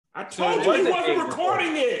I told you he wasn't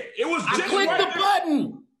recording it. It was just I clicked the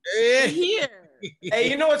button. Here. Hey,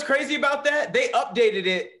 you know what's crazy about that? They updated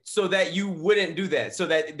it so that you wouldn't do that. So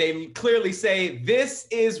that they clearly say, this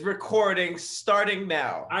is recording starting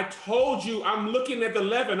now. I told you, I'm looking at the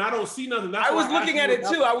 11. I don't see nothing. That's I was looking at it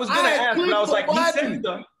too. I was going to ask, but I was like, he said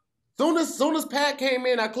stuff. Soon as Pat came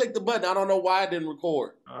in, I clicked the button. I don't know why I didn't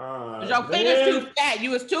record. Your fingers too fat. You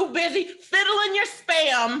was too busy fiddling your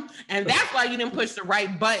spam, and that's why you didn't push the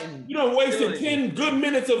right button. You done wasted 10 good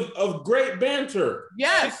minutes of great banter.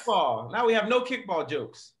 Yes. Kickball. Now we have no kickball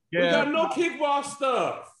jokes. Yeah. We got no kickball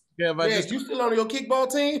stuff. Yeah, but you still on your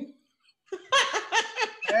kickball team?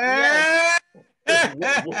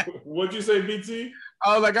 What'd you say, BT?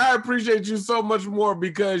 I was like, I appreciate you so much more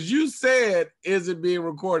because you said, is it being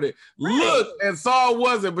recorded? Right. Look and saw it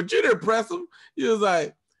wasn't, but you didn't press him. You was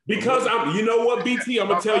like, because you know what, BT? I'm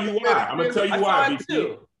gonna tell you why. I'm gonna tell you why,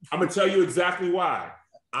 BT. I'm gonna tell you exactly why.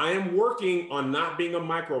 I am working on not being a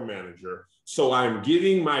micromanager. So I'm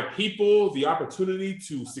giving my people the opportunity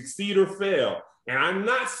to succeed or fail. And I'm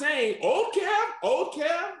not saying,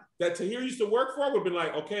 Kev, that Tahir used to work for would have been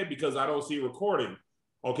like, okay, because I don't see recording.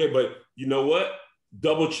 Okay, but you know what?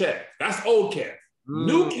 Double check. That's old Kev.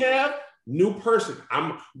 New Kev, new person.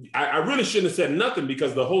 I really shouldn't have said nothing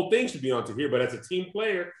because the whole thing should be on Tahir, but as a team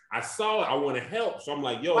player, I saw it. I want to help. So I'm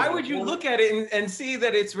like, yo. Why would you look at it and see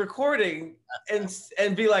that it's recording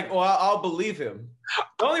and be like, well, I'll believe him?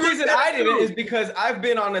 The only reason I did it is because I've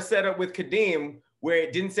been on a setup with Kadeem where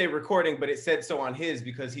it didn't say recording, but it said so on his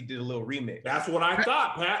because he did a little remix. That's what I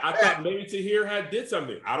thought, Pat. I thought maybe Tahir did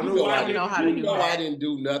something. I don't know why. I know how to do that. I didn't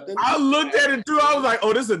do nothing. I looked at it too. I was like,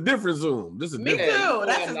 oh, this is a different Zoom. This is Me different.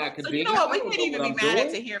 too. So you know what? We can't even be mad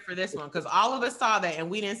at Tahir for this one because all of us saw that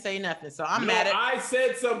and we didn't say nothing. So I'm mad at. I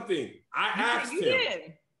said something. I asked him.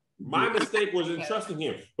 Did. My mistake was in trusting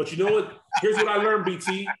him. But you know what? Here's what I learned,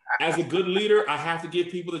 BT. As a good leader, I have to give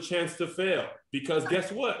people the chance to fail. Because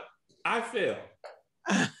guess what? I failed.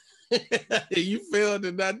 You failed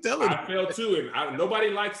and not tell it. I failed too, and nobody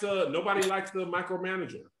likes the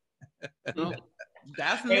micromanager.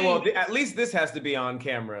 That's me. Hey, well, at least this has to be on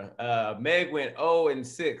camera. Meg went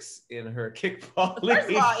 0-6 in her kickball league. First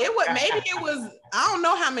of all, it was. I don't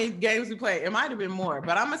know how many games we played. It might have been more,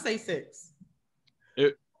 but I'm gonna say 6.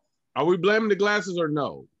 Are we blaming the glasses or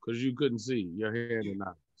no? Because you couldn't see your hand and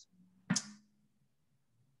eyes.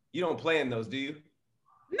 You don't play in those, do you?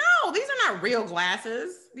 No, these are not real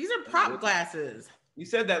glasses. These are prop glasses. You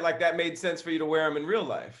said that like that made sense for you to wear them in real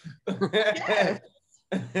life. Yes.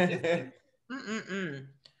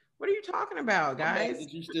 What are you talking about, guys?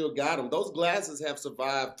 You still got them. Those glasses have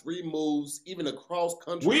survived 3 moves, even across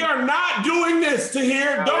country. We are not doing this,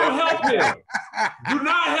 Tahir. Don't help him. Do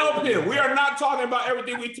not help him. We are not talking about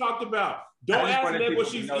everything we talked about. Don't ask them what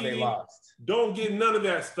she's eating. Don't get none of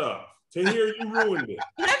that stuff. Tahir, you ruined it.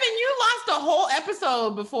 Kevin, you lost a whole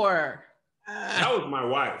episode before. That was my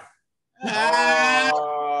wife.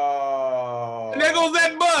 Oh. And there goes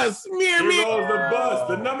that bus. Here goes the bus.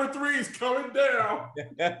 The number 3 is coming down.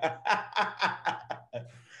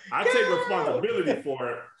 I take responsibility for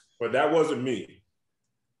it, but that wasn't me.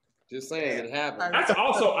 Just saying, it happened. That's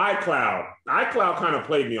also iCloud. iCloud kind of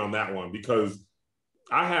played me on that one because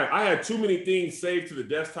I had too many things saved to the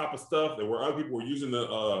desktop of stuff that where other people were using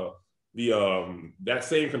that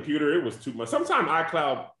same computer. It was too much. Sometimes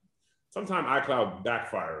iCloud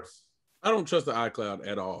backfires. I don't trust the iCloud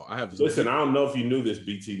at all. Listen, I don't know if you knew this,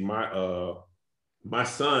 BT. My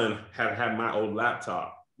son had my old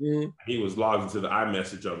laptop. Mm-hmm. He was logged into the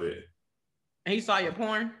iMessage of it. And he saw your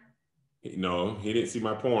porn? No, he didn't see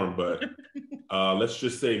my porn, but let's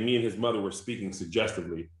just say me and his mother were speaking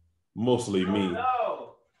suggestively, mostly me.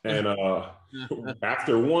 No. And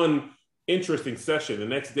after one interesting session, the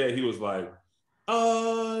next day he was like,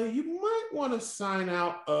 you might want to sign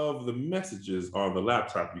out of the messages on the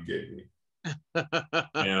laptop you gave me.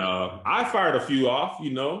 And I fired a few off,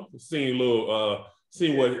 seeing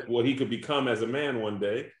what he could become as a man one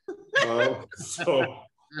day. So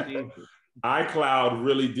iCloud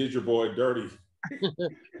really did your boy dirty.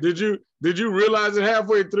 Did you realize it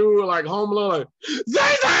halfway through, like Home Alone,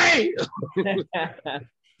 like Zay?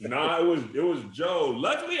 No, it was Joe.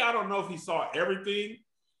 Luckily, I don't know if he saw everything.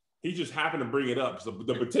 He just happened to bring it up. So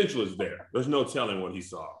the potential is there. There's no telling what he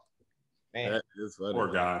saw. Man,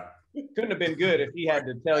 poor guy. Couldn't have been good if he had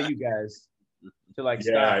to tell you guys to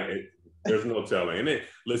stop. There's no telling. And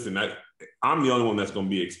listen, I'm the only one that's going to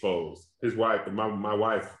be exposed. His wife, my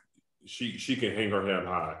wife, she can hang her head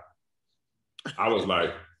high. I was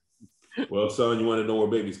like, well, son, you want to know where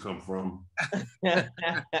babies come from? You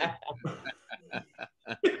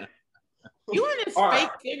and this fake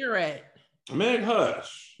cigarette. Meg,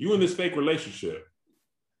 hush. You in this fake relationship.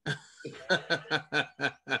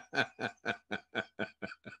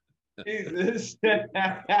 Jesus.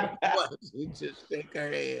 She just shake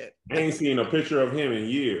her head. I ain't seen a picture of him in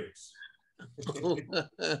years.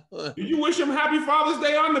 Did you wish him happy Father's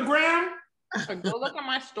Day on the gram? Go look at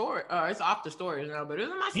my story. It's off the stories now, but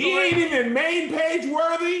it's in my story. He ain't even main page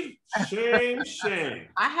worthy. Shame, shame.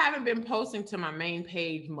 I haven't been posting to my main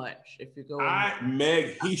page much. If you go,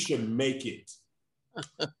 Meg, he should make it.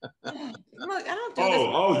 Look, I don't do this.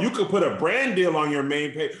 Oh, you could put a brand deal on your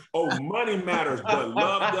main page. Oh, money matters, but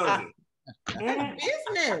love doesn't.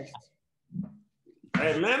 Business.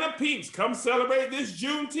 Atlanta peeps, come celebrate this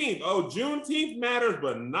Juneteenth. Oh, Juneteenth matters,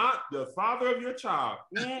 but not the father of your child.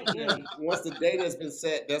 Once the date has been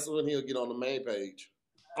set, that's when he'll get on the main page.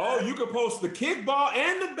 Oh, you could post the kickball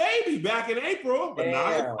and the baby back in April, but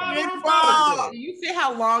not the father on Kickball. Father's Day. You see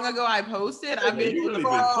how long ago I posted? I've been You really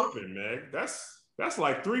been tripping, Meg. That's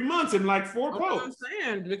like 3 months and like 4 That's what I'm posts.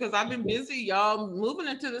 saying, because I've been busy, y'all. Moving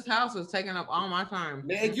into this house is taking up all my time.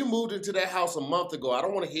 Meg, you moved into that house a month ago. I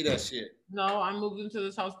don't want to hear that shit. No, I moved into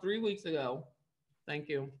this house 3 weeks ago. Thank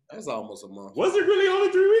you. That's almost a month. Was it really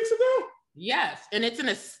only 3 weeks ago? Yes, and it's an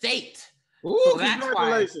estate. Ooh, So that's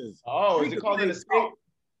congratulations. Oh, is it called an escape?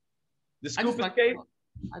 The I scoop just, escape?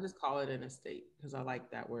 I just call it an estate because I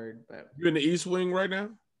like that word. But You in the East Wing right now?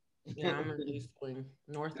 yeah, I'm in the East Wing,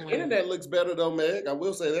 North The Wing. internet looks better though, Meg. I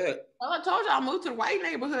will say that. Well, I told you I moved to the white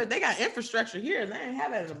neighborhood. They got infrastructure here. They ain't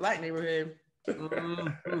have that in the black neighborhood.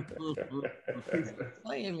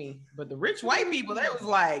 Playing me, but the rich white people, they was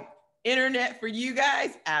like internet for you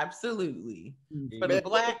guys, absolutely. For the Meg,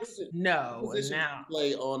 blacks, what no. And position now, do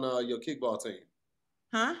you play on your kickball team?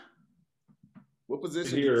 huh? What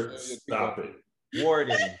position? do you Here, play on your stop kickball it.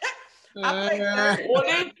 Warden. I play third.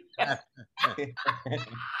 Warden?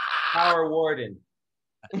 Power Warden.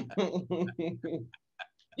 You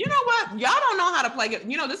know what? Y'all don't know how to play it.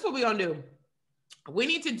 You know, this is what we're gonna do. We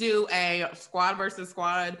need to do a squad versus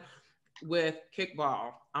squad with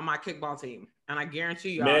kickball on my kickball team. And I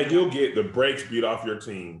guarantee y'all. Meg, you'll get the brakes beat off your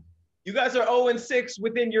team. You guys are 0-6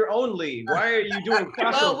 within your own league. Why are you doing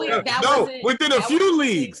Well, crossover? No, within a few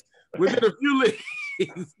leagues. Within a few leagues.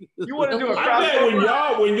 You want to do a I bet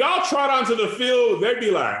crossover? when y'all trot onto the field, they'd be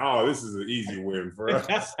like, "Oh, this is an easy win for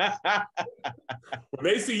us." When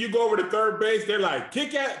they see you go over to third base, they're like,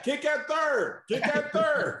 "Kick at third, kick at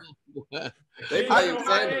third." They I play know in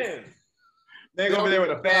my Sanders. end. They're over there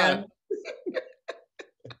with a fan.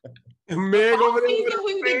 Meg over there. Season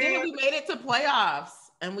with we a did, fan. we made it to playoffs,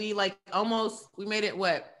 and we like we made it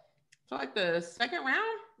to like the second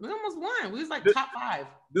round. We almost won. We was like top 5.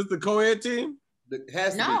 This the co-ed team? It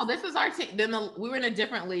has to No, be. this is our team. Then we were in a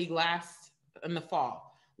different league in the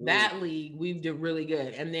fall. That league we did really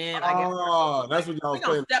good, and then I guess That's what y'all we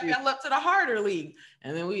gonna was step playing. y'all up to the harder league,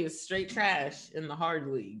 and then we is straight trash in the hard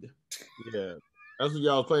league. Yeah, that's what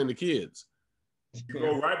y'all was playing the kids. You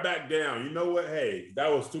go right back down. You know what? Hey, that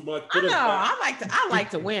was too much. I know. I like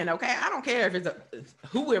to win. Okay, I don't care if it's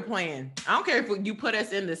who we're playing. I don't care if you put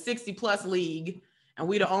us in the 60+ league and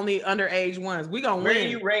we the only underage ones. We gonna Where win. do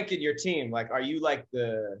you rank in your team? Like, are you like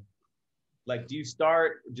do you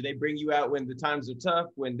start? Do they bring you out when the times are tough?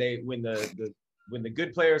 When the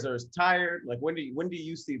good players are tired? Like, when do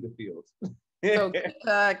you see the field? So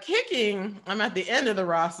kicking, I'm at the end of the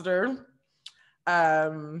roster.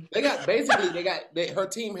 Her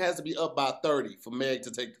team has to be up by 30 for Meg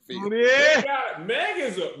to take the field. Yeah.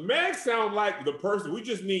 Meg sounds like the person. We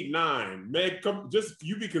just need 9. Meg,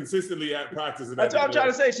 you be consistently at practice. That's what I'm trying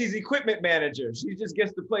to say. She's equipment manager. She just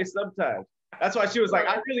gets to play sometimes. That's why she was like,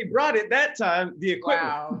 I really brought it that time, the equipment.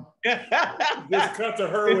 Wow. Just cut to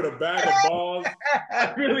her with a bag of balls.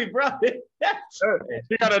 I really brought it.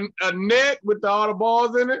 She got a net with all the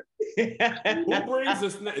balls in it. Who brings the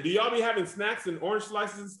snack? Do y'all be having snacks and orange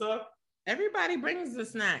slices and stuff? Everybody brings the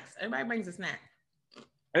snacks. Everybody brings a snack.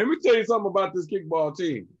 And let me tell you something about this kickball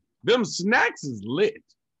team. Them snacks is lit.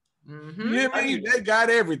 Mm-hmm. You hear me? They got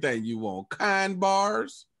everything you want. Kind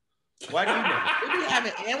bars. Why do you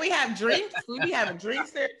know? We have drinks. We be having drinks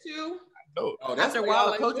there too. Oh, that's After a why while, y'all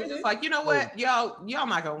the ain't coach is winning? just like, you know what, y'all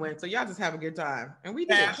not gonna win, so y'all just have a good time, and we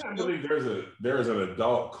did. I can't believe there's an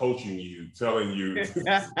adult coaching you, telling you. He's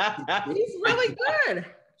really good.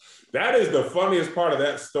 That is the funniest part of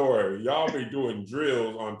that story. Y'all be doing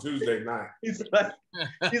drills on Tuesday night. He's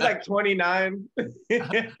like 29.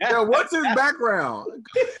 Yeah, what's his background?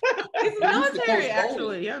 He's military, coach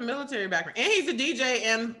actually. Yeah, military background, and he's a DJ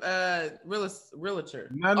and realtor.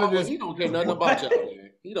 None of this. He don't care nothing about y'all, man.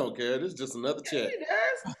 He don't care. This is just another check. He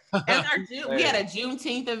does. And we had a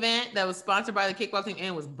Juneteenth event that was sponsored by the kickball team, and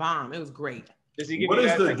it was bomb. It was great. Does he give what you is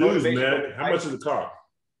guys, the like, dues, motivational man? advice? How much does it cost?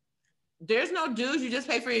 There's no dues. You just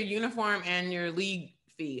pay for your uniform and your league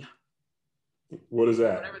fee. What is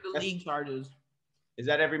that? Whatever the league charges. Is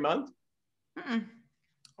that every month? Mm-mm.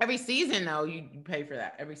 Every season, though, you pay for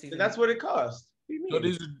that. Every season. So that's what it costs. So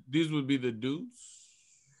these would be the dues?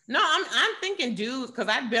 No, I'm thinking dues because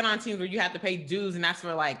I've been on teams where you have to pay dues, and that's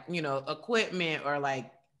for like, you know, equipment or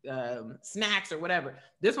like snacks or whatever.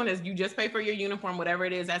 This one is you just pay for your uniform, whatever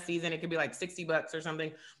it is that season. It could be like $60 or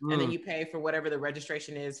something, and then you pay for whatever the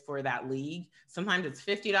registration is for that league. Sometimes it's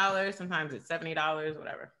 $50, sometimes it's $70,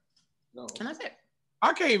 whatever. No, and that's it.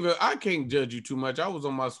 I can't judge you too much. I was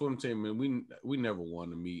on my swim team and we never won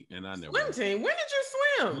to meet, and I never swim team. When did you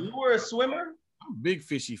swim? You were a swimmer? I'm a big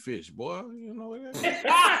fishy fish, boy. You know what that is?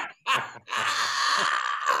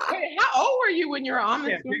 Wait, how old were you when you were on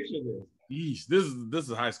the swim team? Yeesh, this is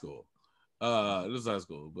high school. This is high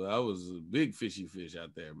school, but I was a big fishy fish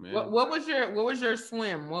out there, man. What was your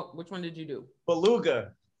swim? Which one did you do?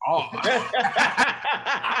 Beluga. Oh.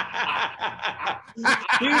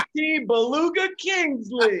 PT Beluga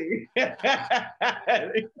Kingsley.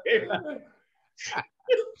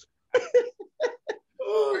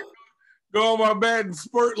 Go on my bed and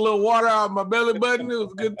squirt a little water out of my belly button. It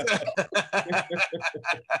was a good time.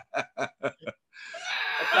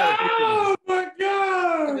 Oh my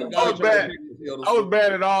God! I was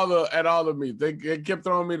bad at all the meets. They kept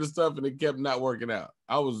throwing me the stuff and it kept not working out.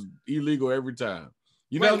 I was illegal every time.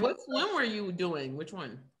 Wait, what swim were you doing? Which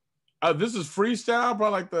one? This is freestyle, probably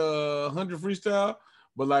like the 100 freestyle.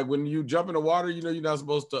 But like when you jump in the water, you know you're not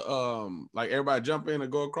supposed to like everybody jump in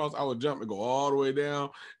and go across. I would jump and go all the way down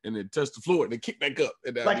and then touch the floor and then kick back up.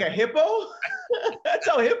 Like a hippo? That's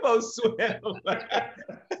how hippos swim. They were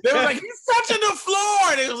like, he's touching the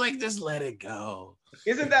floor. And it was like, just let it go.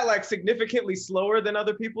 Isn't that like significantly slower than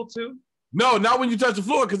other people too? No, not when you touch the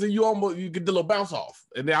floor, because then you get the little bounce off.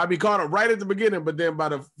 And then I'd be caught up right at the beginning, but then by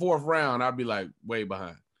the fourth round, I'd be like way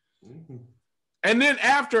behind. Mm-hmm. And then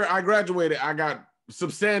after I graduated, I got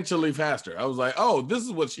substantially faster. I was like, oh, this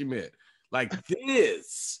is what she meant. Like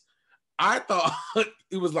this. I thought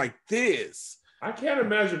it was like this. I can't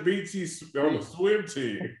imagine BT on the swim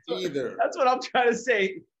team either. That's what I'm trying to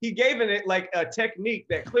say. He gave it like a technique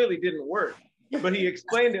that clearly didn't work, but he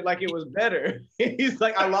explained it like it was better. He's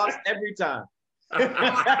like, I lost every time.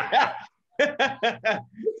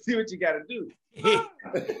 See what you got to do.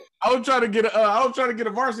 I was trying to get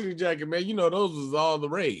a varsity jacket, man. You know, those was all the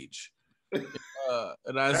rage. And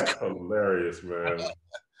that's hilarious, man.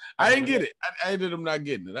 I didn't get it. I ended up not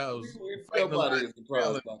getting it. I was. Nobody is surprised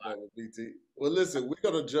about that with BT. Well, listen, we're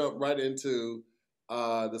gonna jump right into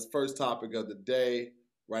this first topic of the day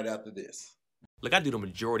right after this. Look, I do the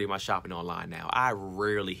majority of my shopping online now. I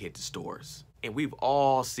rarely hit the stores. And we've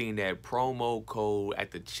all seen that promo code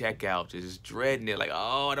at the checkout, just dreading it, like,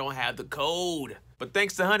 oh, I don't have the code. But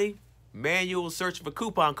thanks to Honey, manual search for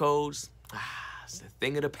coupon codes, it's a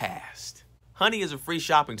thing of the past. Honey is a free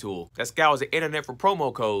shopping tool that scours the internet for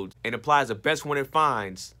promo codes and applies the best one it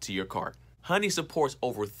finds to your cart. Honey supports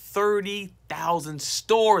over 30,000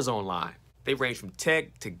 stores online. They range from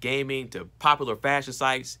tech to gaming to popular fashion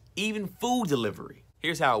sites, even food delivery.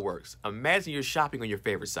 Here's how it works. Imagine you're shopping on your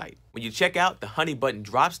favorite site. When you check out, the Honey button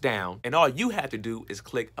drops down, and all you have to do is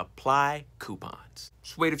click Apply Coupons.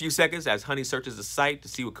 Just wait a few seconds as Honey searches the site to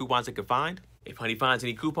see what coupons it can find. If Honey finds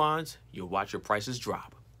any coupons, you'll watch your prices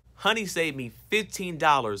drop. Honey saved me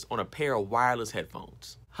 $15 on a pair of wireless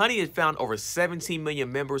headphones. Honey has found over 17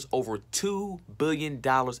 million members, over $2 billion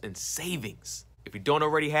in savings. If you don't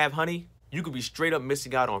already have Honey, you could be straight up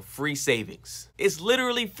missing out on free savings. It's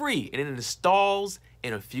literally free and it installs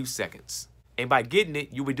in a few seconds. And by getting it,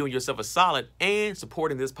 you'll be doing yourself a solid and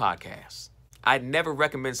supporting this podcast. I'd never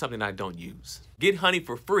recommend something I don't use. Get Honey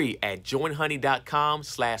for free at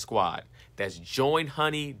joinhoney.com/squad. That's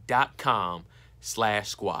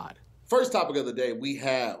joinhoney.com/squad. First topic of the day, we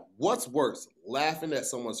have what's worse, laughing at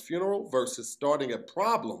someone's funeral versus starting a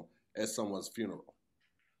problem at someone's funeral?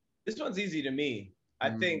 This one's easy to me. I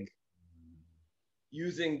think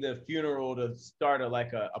using the funeral to start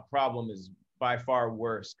a problem is by far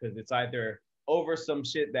worse, because it's either over some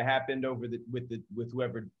shit that happened with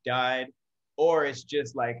whoever died, or it's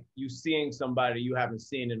just like you seeing somebody you haven't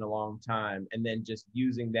seen in a long time and then just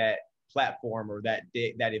using that platform or that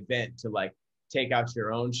event to like take out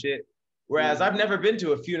your own shit. Whereas I've never been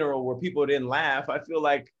to a funeral where people didn't laugh. I feel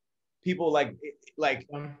like people like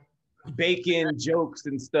bake in jokes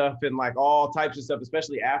and stuff and like all types of stuff,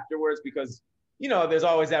 especially afterwards, because you know, there's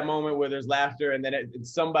always that moment where there's laughter and then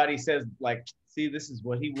somebody says like, see, this is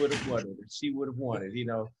what he would have wanted or she would have wanted, you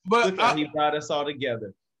know, but look how he brought us all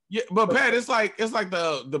together. Yeah, but Pat, it's like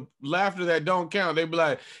the laughter that don't count. They be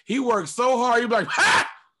like, he worked so hard. You be like, ha!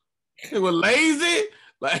 He was lazy.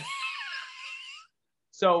 Like,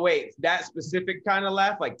 so wait, that specific kind of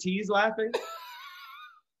laugh, like T's laughing?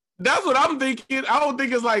 That's what I'm thinking. I don't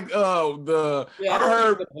think it's like I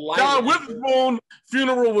heard John Witherspoon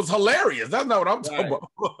funeral was hilarious. That's not what I'm talking about.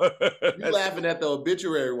 You laughing at the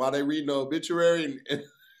obituary while they reading the obituary, and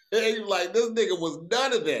you like, this nigga was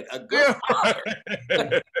none of that. A good father.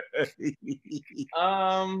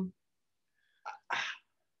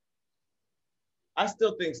 I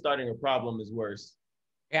still think starting a problem is worse.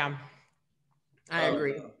 Yeah, I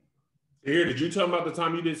agree. Here, did you tell me about the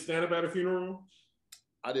time you did stand up at a funeral?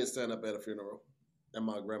 I did stand up at a funeral, at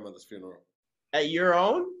my grandmother's funeral. At your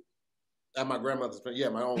own? At my grandmother's funeral, yeah,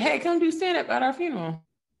 my own. Hey, come do stand up at our funeral.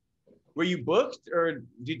 Were you booked, or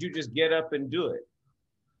did you just get up and do it?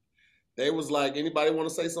 They was like, anybody want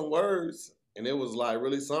to say some words? And it was like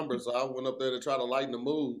really somber, so I went up there to try to lighten the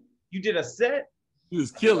mood. You did a set? He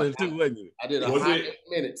was killing too, wasn't he? I did 100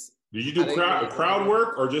 minutes. Did you do crowd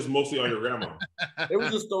work or just mostly on your grandma? It was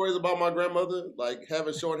just stories about my grandmother, like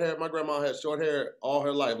having short hair. My grandma had short hair all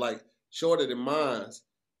her life, like shorter than mine.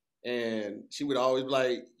 And she would always be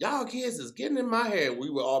like, y'all kids is getting in my hair. We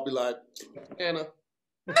would all be like, Anna.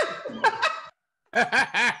 I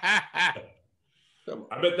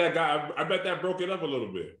bet that broke it up a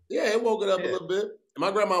little bit. Yeah, it woke it up a little bit. My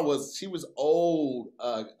grandma she was old,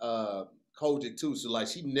 Kojic too. So like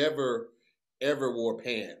she never ever wore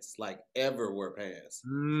pants, like ever wore pants.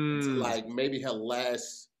 Like maybe her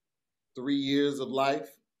last 3 years of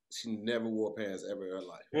life, she never wore pants ever in her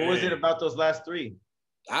life. What was it about those last 3?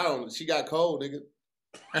 She got cold, nigga.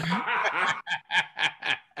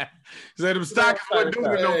 So them stockings wasn't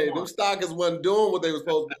doing it no more. Them stockings wasn't doing what they were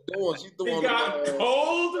supposed to be doing. She got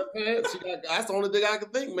cold? That's the only thing I can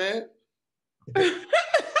think, man.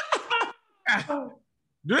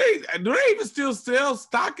 Do they even still sell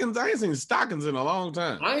stockings? I ain't seen stockings in a long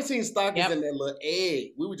time. I ain't seen stockings in that little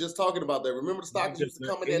egg. We were just talking about that. Remember the stockings used to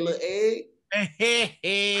come in that little egg?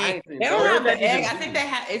 They don't have the egg. I think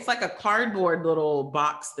it's like a cardboard little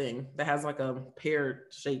box thing that has like a pear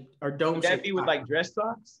shape or dome shape. Would that be with like dress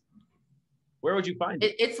socks? Where would you find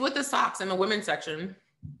it? It's with the socks in the women's section.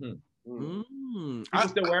 You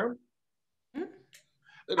still wear them?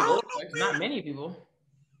 Not many people.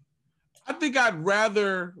 I think I'd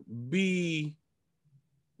rather be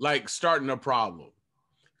like starting a problem.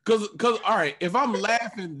 Cause all right, if I'm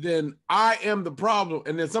laughing, then I am the problem,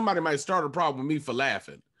 and then somebody might start a problem with me for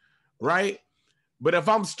laughing, right? But if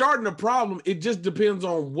I'm starting a problem, it just depends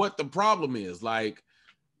on what the problem is. Like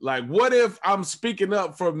what if I'm speaking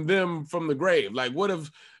up from them from the grave? Like what if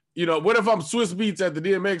I'm Swiss Beats at the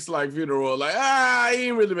DMX like funeral? Like, I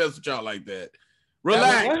ain't really mess with y'all like that.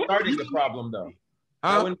 Relax. That wouldn't be starting the problem though.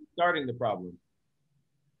 That wouldn't be starting the problem.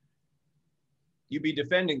 You'd be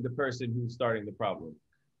defending the person who's starting the problem.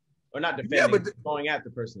 Or not defending, but going at the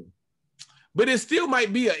person. But it still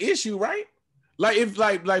might be an issue, right? Like if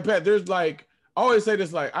like Pat, there's like, I always say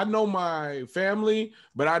this, like I know my family,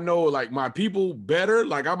 but I know like my people better.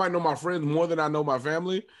 Like I might know my friends more than I know my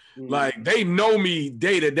family. Mm-hmm. Like they know me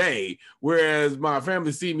day to day, whereas my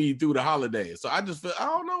family see me through the holidays. So I just feel, I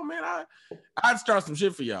don't know, man. I'd start some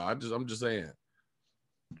shit for y'all. I'm just saying.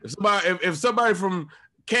 If somebody from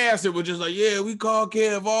Cass, it was just like, yeah, we call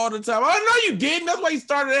Kev all the time. I know you didn't. That's why he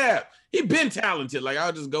started that. He been talented. Like,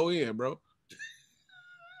 I'll just go in, bro.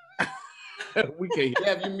 We can't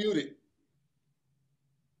have you muted.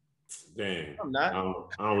 Dang. I'm not. I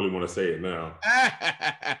don't really want to say it now.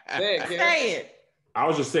 Say it. I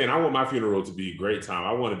was just saying, I want my funeral to be a great time.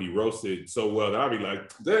 I want to be roasted so well that I'll be like,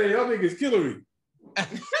 dang, y'all niggas killing me.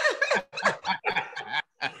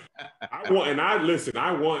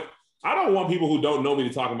 I don't want people who don't know me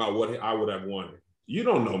to talk about what I would have wanted. You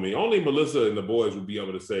don't know me. Only Melissa and the boys would be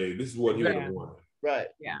able to say, this is what he would have wanted. Right.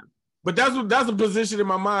 Yeah. But that's a position in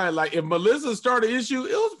my mind. Like if Melissa started an issue,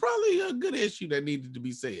 it was probably a good issue that needed to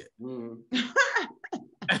be said. It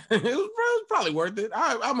was probably worth it.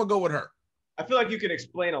 I'm gonna go with her. I feel like you can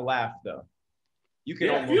explain a laugh though. You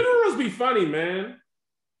can funerals be funny, man.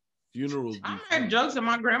 Funerals. I heard jokes at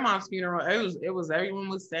my grandma's funeral. It was everyone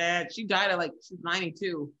was sad. She died at she's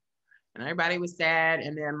 92, and everybody was sad.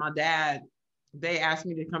 And then my dad, they asked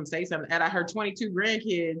me to come say something, and I heard 22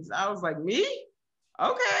 grandkids. I was like, me?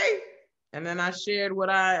 Okay. And then I shared what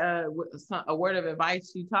a word of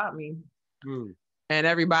advice she taught me, and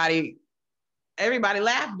everybody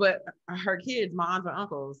laughed, but her kids, my aunts and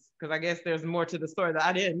uncles, because I guess there's more to the story that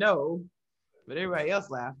I didn't know, but everybody else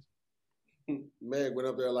laughed. Meg went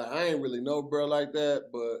up there like, I ain't really know bro like that,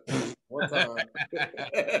 but one time.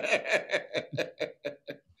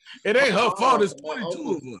 It ain't her fault. It's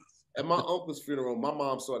 22 of us. At my uncle's funeral, my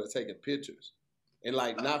mom started taking pictures. And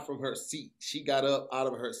like not from her seat. She got up out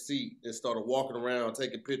of her seat and started walking around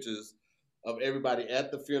taking pictures of everybody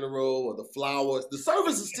at the funeral or the flowers. The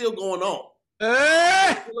service is still going on.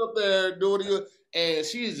 Still up there doing it. And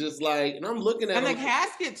she's just like, and I'm looking at and the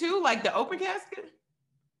casket too, like the open casket?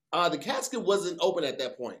 The casket wasn't open at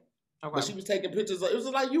that point. Okay. But she was taking pictures. It was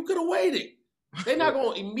like, you could have waited. They're not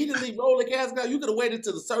going to immediately roll the casket out. You could have waited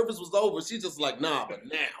till the service was over. She's just like, nah, but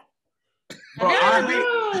now.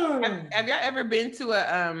 Have y'all ever been to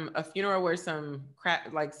a funeral where some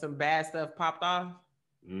crap, like some bad stuff popped off?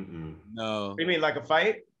 No. You mean like a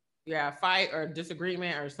fight? Yeah, a fight or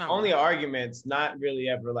disagreement or something. Only arguments, not really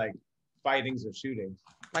ever like fightings or shootings.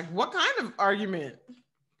 Like what kind of argument?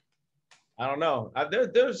 I don't know.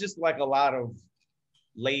 There was just like a lot of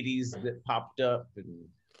ladies that popped up and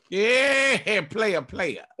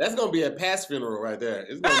player. That's gonna be a Pat's funeral right there.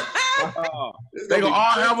 It's gonna, they gonna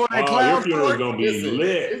all have on their clown shorts. Gonna be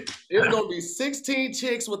lit. It's gonna be 16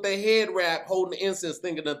 chicks with their head wrap holding the incense,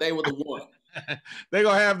 thinking that they were the one. They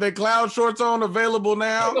gonna have their clown shorts on available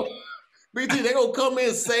now. BT, they gonna come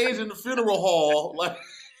in sage in the funeral hall like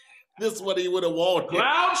this is what he would have wanted.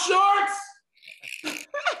 Clown shorts.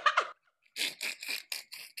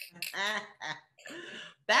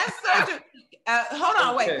 That's such a. Hold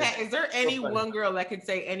on, wait, Pat. Is there any one girl that could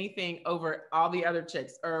say anything over all the other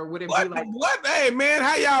chicks, or would it be like what? Hey, man,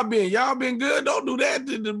 how y'all been? Y'all been good? Don't do that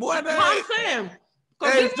to the boy. I'm saying.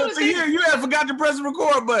 Hey, here you had forgot to press the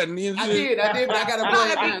record button. I did, but I gotta play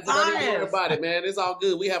it. So don't worry about it, man. It's all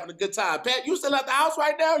good. We having a good time. Pat, you still at the house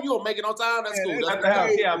right now? You gonna make it on time? That's cool. At the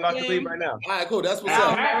house. Yeah, I'm about to leave right now. All right, cool. That's what's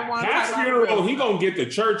up. Pat's funeral, he gonna get the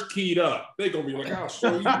church keyed up. They gonna be like, I'll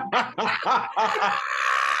show you.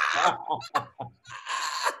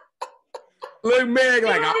 Look, Meg,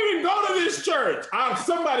 like I don't even go to this church.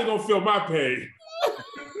 Somebody gonna feel my pain.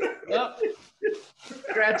 Yep.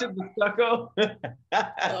 Scratching the stucco.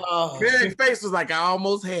 Meg's face was like, I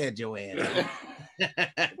almost had your ass.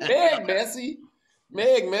 Meg messy.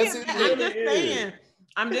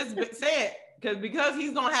 I'm just saying because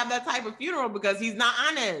he's gonna have that type of funeral because he's not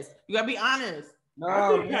honest. You gotta be honest. No,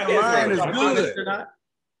 lying is good.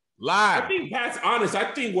 Lie. I think Pat's honest.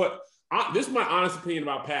 I think this is my honest opinion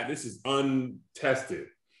about Pat. This is untested.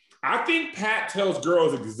 I think Pat tells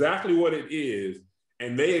girls exactly what it is,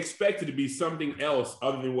 and they expect it to be something else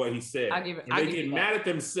other than what he said. They get mad at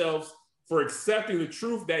themselves for accepting the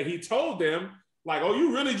truth that he told them. Like, oh,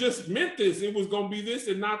 you really just meant this. It was going to be this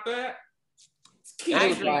and not that.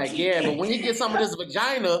 Like, yeah, but when he gets some of this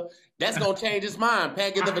vagina, that's going to change his mind.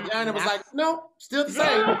 Pat get the vagina, was like, no, still the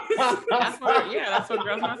same. That's what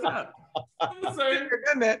girls mess up.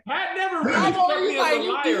 Pat never really struck me as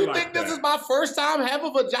a liar. Do you think this is my first time having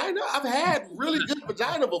a vagina? I've had really good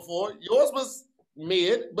vagina before. Yours was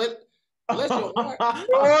mid, but bless your heart.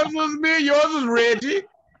 Yours was mid, yours was Reggie.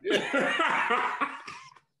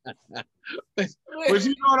 When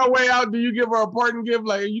she's on her way out, do you give her a parting gift?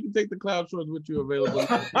 Like, you can take the cloud shorts with you available.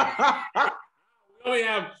 We only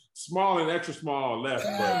have small and extra small left,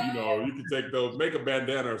 but you can take those, make a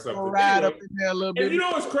bandana or something. Right up in there a little bit. And you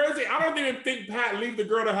know what's crazy? I don't even think Pat leave the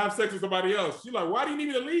girl to have sex with somebody else. She's like, why do you need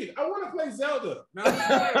me to leave? I want to play Zelda.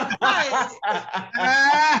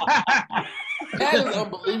 That is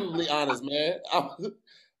unbelievably honest, man.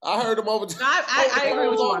 I heard him over time. I agree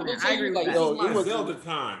with you on that. I agree with you. It was Zelda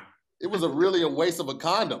time. It was really a waste of a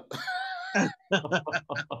condom.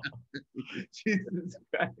 Jesus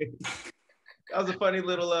Christ. That was a funny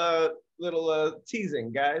little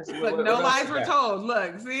teasing, guys. Look, no lies were told.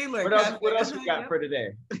 Look. What else we got for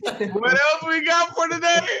today? What else we got for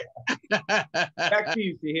today? Back to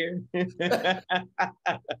you, here.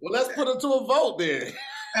 Well, let's put it to a vote then.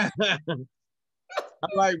 I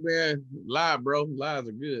like, man. Lie, bro. Lies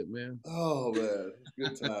are good, man. Oh man,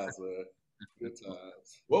 good times, man. Good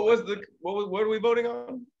times. What are we voting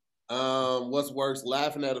on? What's worse,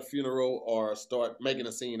 laughing at a funeral or start making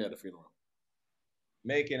a scene at a funeral?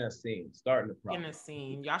 Making a scene, starting the problem. Making a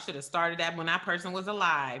scene. Y'all should have started that when that person was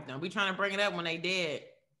alive. Don't be trying to bring it up when they dead.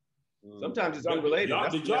 Sometimes it's unrelated.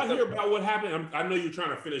 Did y'all hear about what happened? I know you're trying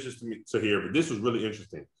to finish this to hear, but this was really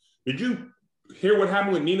interesting. Did you hear what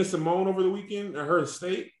happened with Nina Simone over the weekend at her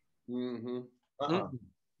estate? Mm-hmm.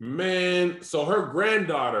 Man, so her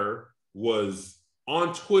granddaughter was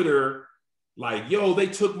on Twitter like, yo, they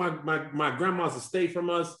took my grandma's estate from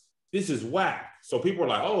us. This is whack. So people were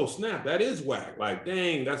like, oh, snap, that is whack. Like,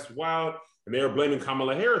 dang, that's wild. And they were blaming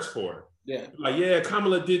Kamala Harris for it. Yeah. Like, yeah,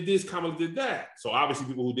 Kamala did this, Kamala did that. So obviously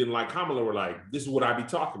people who didn't like Kamala were like, this is what I be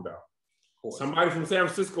talking about. Somebody from San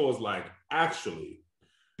Francisco was like, actually,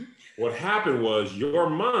 What happened was your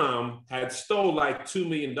mom had stole like $2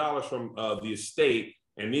 million from the estate,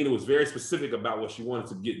 and Nina was very specific about what she wanted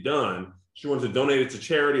to get done. She wanted to donate it to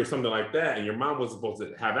charity or something like that, and your mom was supposed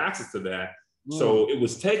to have access to that. So it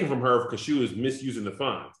was taken from her because she was misusing the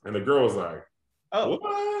funds. And the girl was like, oh,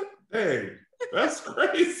 what? Hey, that's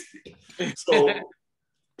crazy. So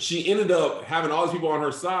she ended up having all these people on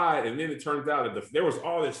her side, and then it turns out that there was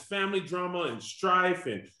all this family drama and strife,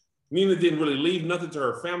 and Nina didn't really leave nothing to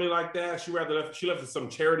her family like that. She left to some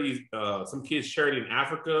charities, some kids' charity in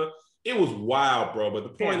Africa. It was wild, bro. But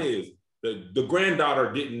the point is, the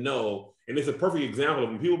granddaughter didn't know, and it's a perfect example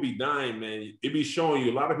of when people be dying, man. It be showing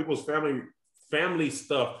you a lot of people's family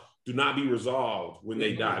stuff do not be resolved when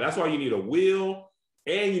they die. That's why you need a will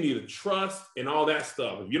and you need a trust and all that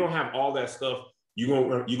stuff. If you don't have all that stuff, you're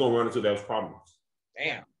gonna run into those problems.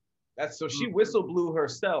 Damn, that's so she whistle blew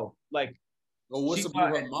herself, like. Or whistle blew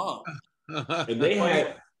her mom. And they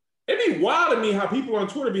had, it'd be wild to me how people on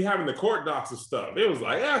Twitter be having the court docs and stuff. It was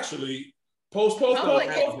like, actually, post.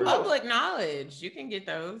 Public knowledge. You can get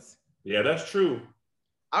those. Yeah, that's true.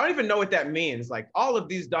 I don't even know what that means. Like, all of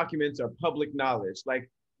these documents are public knowledge. Like,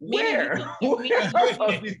 where? Where are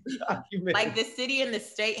all these documents? Like, the city and the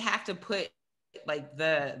state have to put like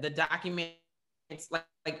the documents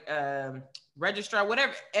like registrar,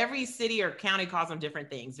 whatever. Every city or county calls them different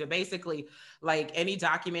things, but basically, like, any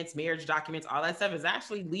documents, marriage documents, all that stuff is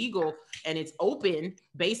actually legal and it's open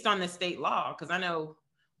based on the state law. Because I know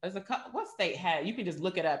there's what state had, you can just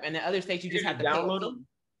look it up, and the other states you just have to download them.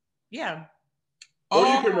 Yeah. Or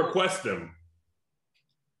you can request them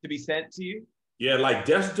to be sent to you. Yeah, like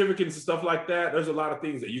death certificates and stuff like that. There's a lot of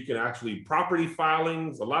things that you can actually, property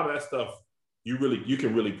filings, a lot of that stuff you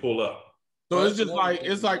can really pull up. So it's just like,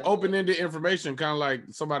 it's like open-ended information, kind of like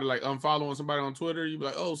somebody like unfollowing somebody on Twitter. You be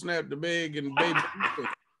like, oh, snap, the Meg and the baby.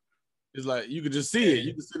 It's like, you could just see it.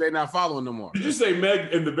 You can see they're not following no more. Did you say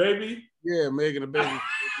Meg and the baby? Yeah, Meg and the baby.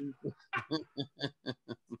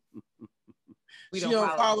 She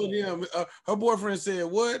unfollowed him. Her boyfriend said,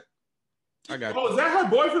 what? I got is that her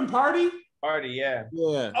boyfriend Party? Party, yeah.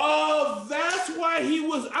 Yeah. Oh, that's why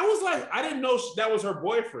I was like, I didn't know that was her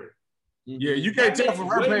boyfriend. Yeah, you can't tell from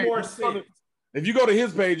her page. If you go to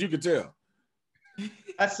his page, you can tell.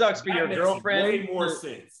 That sucks for your girlfriend. Way more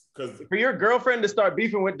sense, because for your girlfriend to start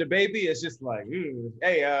beefing with the baby, it's just like,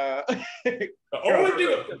 hey, the only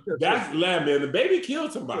thing that's man, the baby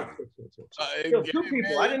killed somebody. Killed two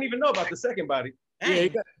people. I didn't even know about the second body. Yeah,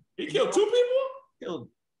 he killed two people. Killed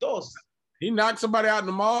dos. He knocked somebody out in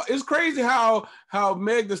the mall. It's crazy how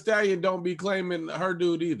Meg the Stallion don't be claiming her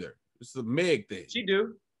dude either. It's the Meg thing. She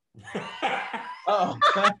do. Oh.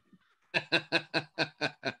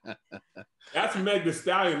 That's Meg the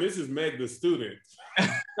Stallion. This is Meg the student. He's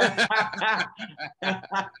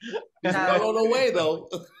well on the way though.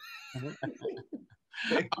 All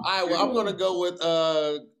right, well, I'm gonna go with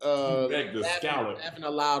Meg the Scallop. Laughing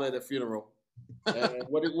aloud at a funeral.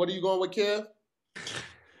 What are you going with, Kev?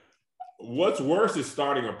 What's worse is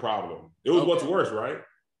starting a problem. It was what's worse, right?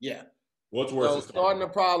 Yeah. What's worse? So starting a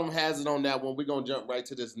problem has it on that one. We're gonna jump right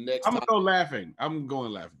to this next. I'm gonna go laughing. I'm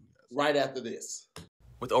going laughing. Right after this.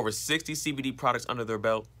 With over 60 CBD products under their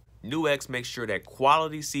belt, NewX makes sure that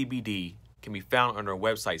quality CBD can be found on their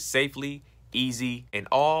website safely, easy, and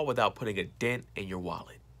all without putting a dent in your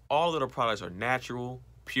wallet. All of their products are natural,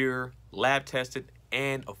 pure, lab tested,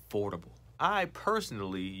 and affordable. I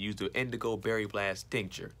personally use the Indigo Berry Blast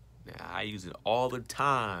tincture. Now, I use it all the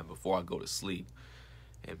time before I go to sleep.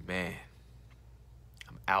 And man,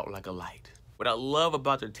 I'm out like a light. What I love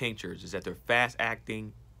about their tinctures is that they're fast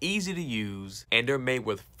acting, easy to use, and they're made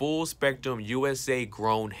with full spectrum USA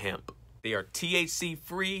grown hemp. They are THC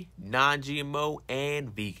free, non-GMO, and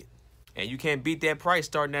vegan. And you can't beat that price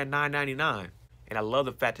starting at $9.99. And I love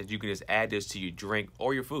the fact that you can just add this to your drink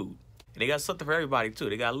or your food. And they got something for everybody too.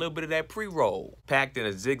 They got a little bit of that pre-roll packed in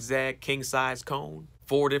a zigzag king-size cone,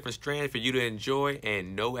 4 different strands for you to enjoy,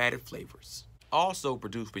 and no added flavors. Also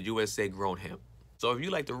produced with USA grown hemp. So if you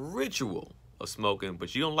like the ritual of smoking,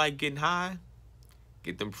 but you don't like getting high,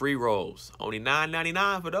 get them pre-rolls. Only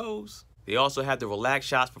 $9.99 for those. They also have the relax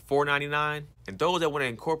shots for $4.99. And those that want to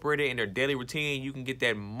incorporate it in their daily routine, you can get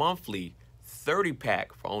that monthly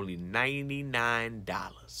 30-pack for only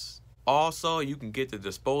 $99. Also, you can get the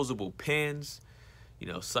disposable pens. You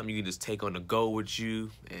know, something you can just take on the go with you.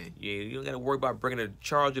 And you don't got to worry about bringing a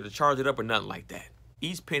charger to charge it up or nothing like that.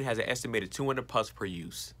 Each pen has an estimated 200 puffs per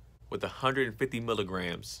use with 150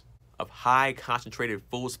 milligrams of high concentrated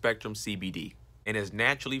full spectrum CBD and is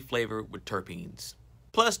naturally flavored with terpenes.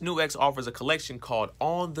 Plus, NewX offers a collection called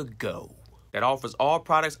On The Go that offers all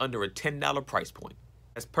products under a $10 price point.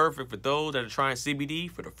 That's perfect for those that are trying CBD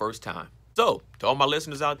for the first time. So, to all my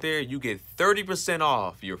listeners out there, you get 30%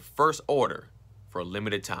 off your first order for a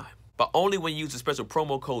limited time, but only when you use the special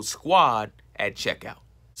promo code SQUAD at checkout.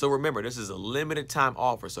 So remember, this is a limited time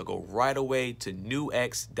offer, so go right away to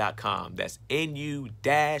nux.com. That's nu-x.com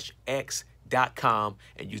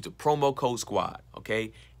and use the promo code SQUAD,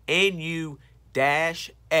 okay? nu-x.com.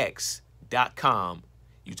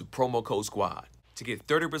 Use the promo code SQUAD to get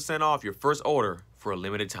 30% off your first order for a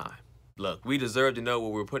limited time. Look, we deserve to know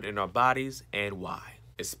what we're putting in our bodies and why,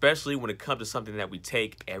 especially when it comes to something that we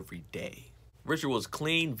take every day. Ritual's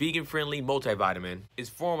clean, vegan-friendly multivitamin is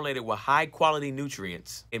formulated with high-quality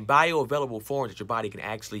nutrients in bioavailable forms that your body can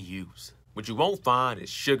actually use. What you won't find is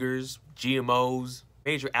sugars, GMOs,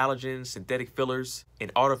 major allergens, synthetic fillers,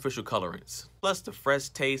 and artificial colorants. Plus, the fresh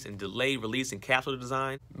taste and delayed release in capsule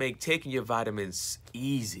design make taking your vitamins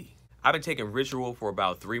easy. I've been taking Ritual for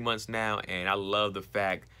about 3 months now, and I love the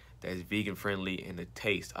fact that it's vegan-friendly and the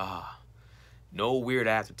taste, no weird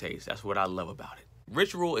aftertaste. That's what I love about it.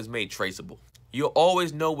 Ritual is made traceable. You'll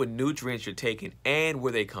always know what nutrients you're taking and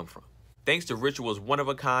where they come from, thanks to Ritual's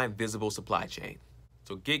one-of-a-kind visible supply chain.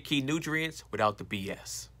 So get key nutrients without the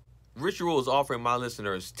BS. Ritual is offering my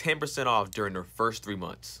listeners 10% off during their first 3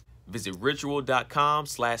 months. Visit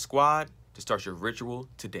ritual.com/squad to start your ritual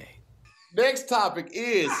today. Next topic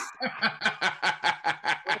is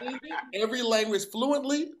every language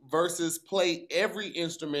fluently versus play every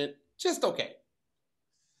instrument just okay.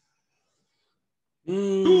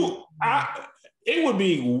 It would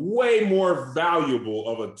be way more valuable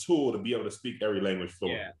of a tool to be able to speak every language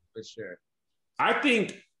fluently. Yeah, for sure. I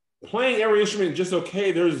think playing every instrument just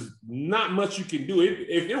okay, there's not much you can do.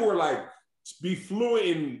 If it were like be fluent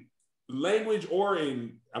in language or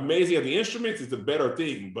in amazing at the instruments, it's a better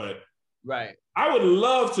thing. But right, I would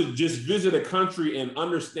love to just visit a country and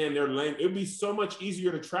understand their language. It'd be so much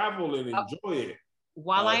easier to travel and enjoy it.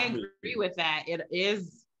 While I agree with that, it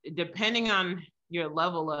is depending on your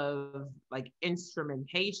level of like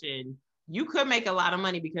instrumentation, you could make a lot of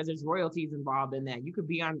money because there's royalties involved in that. You could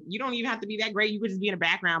be on, you don't even have to be that great. You could just be in the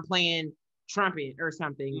background playing trumpet or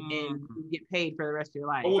something and you get paid for the rest of your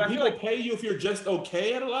life. But will people pay you if you're just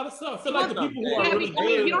okay at a lot of stuff? I feel like the people who are really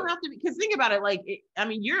good. You don't have to, because think about it, like,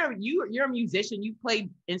 you're a musician, you've played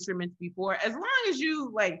instruments before. As long as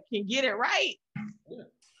you like can get it right. Yeah.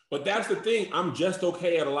 But that's the thing. I'm just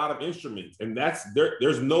okay at a lot of instruments, and that's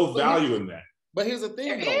there's no value in that. But here's the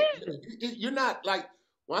thing, though. You're not like,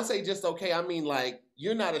 when I say just okay, I mean like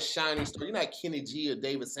you're not a shining star. You're not Kenny G or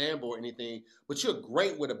David Sanborn or anything, but you're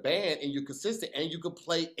great with a band and you're consistent and you can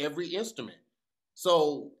play every instrument.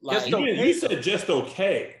 So like you said just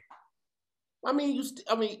okay. I mean,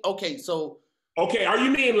 okay, so okay, are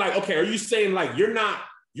you saying like you're not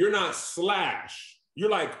Slash? You're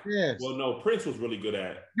like, yes. Well, no, Prince was really good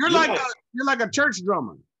at it. You're like a church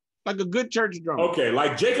drummer. Like a good church drummer. Okay,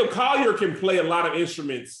 like Jacob Collier can play a lot of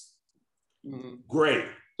instruments. Great.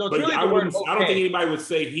 So but I don't think anybody would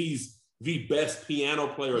say he's the best piano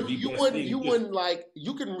player or you wouldn't like,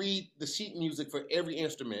 you can read the sheet music for every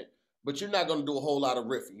instrument, but you're not going to do a whole lot of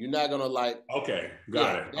riffing. You're not going to like. Okay,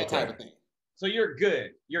 got it. That type of thing. So you're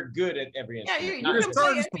good. You're good at every instrument. Yeah, you can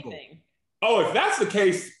play everything. Oh, if that's the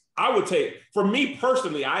case, I would take, for me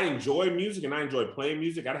personally, I enjoy music and I enjoy playing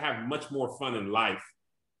music. I'd have much more fun in life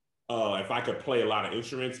if I could play a lot of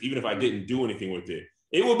instruments, even if I didn't do anything with it.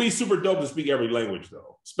 It would be super dope to speak every language,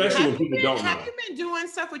 though, especially when people don't know. Have you been doing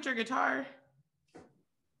stuff with your guitar?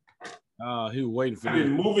 He was waiting for I've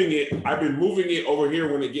been moving it over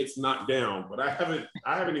here when it gets knocked down, but I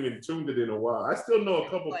haven't even tuned it in a while. I still know a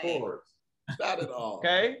couple chords. Not at all.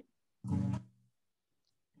 Okay.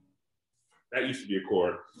 That used to be a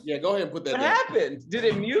chord. Yeah, go ahead and put that What down. happened? Did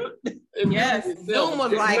it mute? Yes. Zoom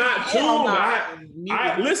was like, not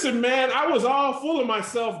tuned. Listen, man, I was all full of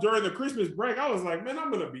myself during the Christmas break. I was like, man,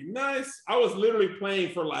 I'm going to be nice. I was literally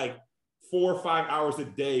playing for like 4 or 5 hours a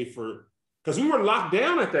day because we were locked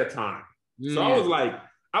down at that time. So I was like,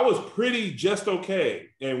 I was pretty just okay.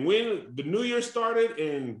 And when the New Year started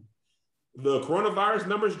and the coronavirus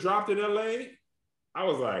numbers dropped in LA, I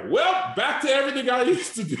was like, well, back to everything I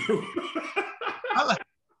used to do.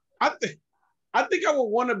 I think I would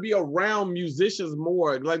want to be around musicians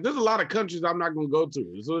more. Like, there's a lot of countries I'm not going to go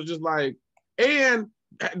to. So it's just like, and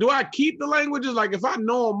do I keep the languages? Like, if I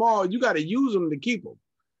know them all, you got to use them to keep them.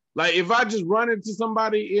 Like, if I just run into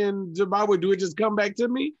somebody in Zimbabwe, do it just come back to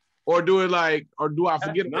me? Or do it like, or do I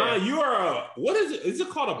forget about it? Nah, you are what is it? Is it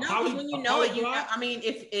called a poly? When you know it, I mean,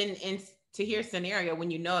 if in to hear scenario, when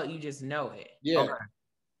you know it, you just know it. Yeah. Okay.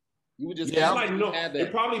 You would just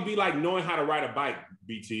it'd probably be like knowing how to ride a bike,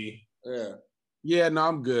 BT. Yeah. Yeah, no,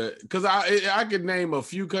 I'm good. Because I could name a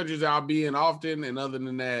few countries I'll be in often, and other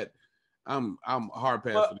than that, I'm hard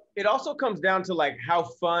pass. But it also comes down to like how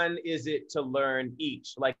fun is it to learn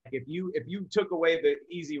each. Like if you took away the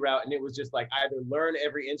easy route and it was just like either learn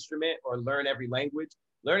every instrument or learn every language,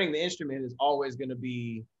 learning the instrument is always going to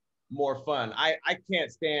be more fun. I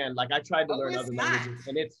can't stand, like I tried to learn other languages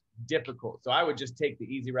and it's difficult. So I would just take the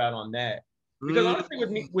easy route on that. Because honestly,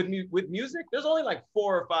 with music, there's only like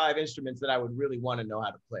 4 or 5 instruments that I would really want to know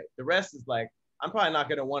how to play. The rest is like, I'm probably not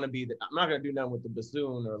going to want to be, I'm not going to do nothing with the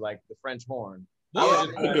bassoon or like the French horn. That's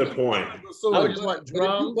a good point. I would just want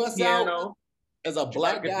drums, piano, as a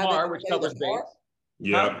black guitar, guy, which covers bass.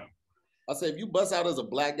 Yeah. I say if you bust out as a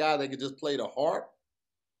black guy, they could just play the harp.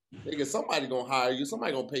 Somebody gonna hire you.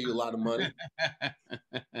 Somebody gonna pay you a lot of money.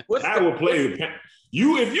 I will play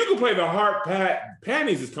you if you can play the harp.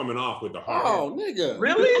 Panties is coming off with the harp. Oh, nigga,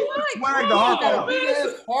 really? Like the harp.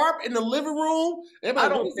 Harp in the living room.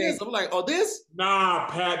 Everybody, what is this? I'm like, oh, this? Nah,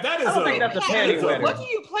 Pat, that is. I don't think that's a panty wetter. What do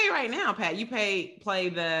you play right now, Pat? You play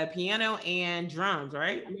the piano and drums,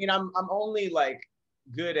 right? I mean, I'm only like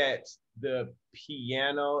good at the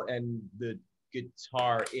piano and the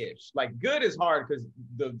guitar-ish. Like good is hard because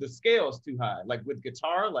the scale is too high. Like with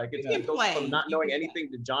guitar, like it goes from not knowing anything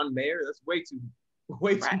to John Mayer. That's way too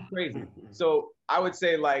crazy. So I would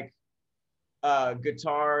say like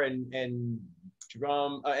guitar and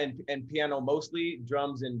drum and piano mostly,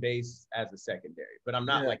 drums and bass as a secondary. But I'm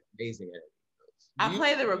not like amazing at it. I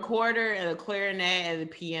play the recorder and the clarinet and the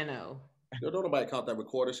piano. Yo, don't nobody count that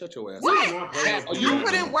recorder. Shut your ass. What? You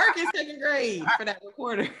put in work in 2nd grade for that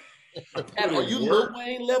recorder. Are you Lil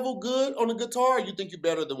Wayne level good on the guitar? Or you think you're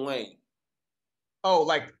better than Wayne? Oh,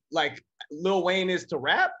 like Lil Wayne is to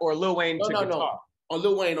rap or Lil Wayne to guitar? No. On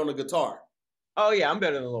Lil Wayne on the guitar. Oh yeah, I'm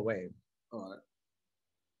better than Lil Wayne. All right.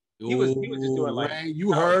 He was just doing like Wayne,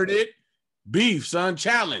 you heard it. Beef, son,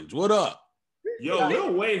 challenge. What up? Yo,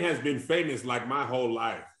 Lil Wayne has been famous like my whole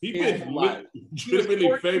life. He's been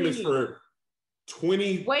legitimately famous for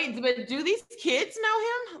 20. Wait, but do these kids know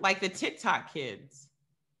him? Like the TikTok kids?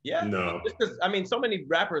 Yeah. No. Just because I mean, so many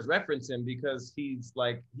rappers reference him because he's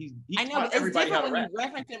like he I know, but it's different when you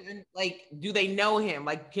reference him. And like, do they know him?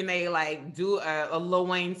 Like, can they like do a Lil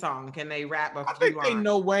Wayne song? Can they rap a few I think lines? they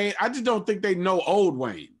know Wayne. I just don't think they know old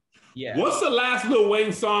Wayne. Yeah. What's the last Lil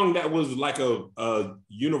Wayne song that was like a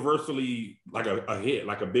universally like a hit,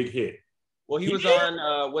 like a big hit? Well, he was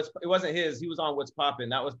on it wasn't his. He was on What's Poppin'.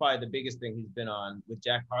 That was probably the biggest thing he's been on with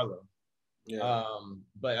Jack Harlow. Yeah.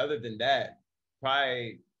 But other than that,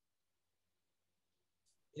 probably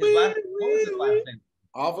what was his last name?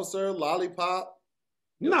 Officer, Lollipop.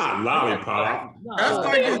 Not Lollipop. No, That's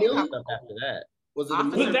like after that. Was it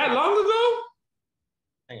Was that long ago?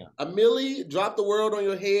 Hang on. A Millie, Drop the World on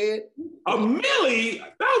Your Head? A Millie?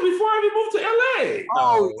 That was before I moved to LA.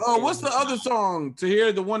 Oh, what's the other song to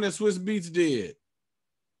hear? The one that Swiss Beats did. It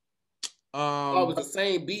was the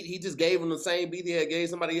same beat. He just gave him the same beat he had gave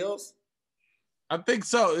somebody else. I think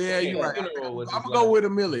so. Yeah, you're right. I'm gonna go with a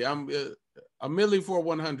Millie. I'm a Millie for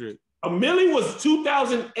 100. A Millie was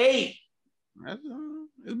 2008.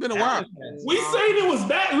 It's been a while. We saying it was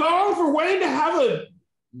that long for Wayne to have a.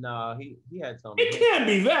 No, he had something. It can't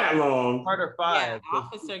be that long. Carter 5. Yeah,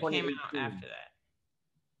 Officer came out after that.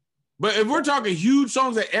 But if we're talking huge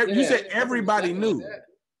songs that you said everybody knew.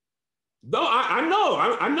 No, I know.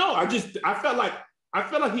 I felt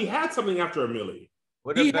like he had something after a Millie.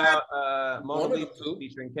 What about Mona Lisa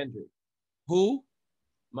featuring Kendrick? Who?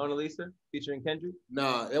 Mona Lisa featuring Kendrick?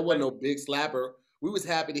 Nah, that wasn't no big slapper. We was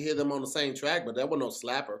happy to hear them on the same track, but that wasn't no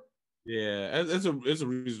slapper. Yeah, it's a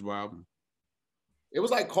reasonable album. It was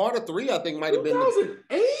like Carter 3, I think, might have been.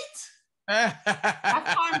 2008? That's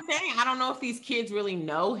what I'm saying. I don't know if these kids really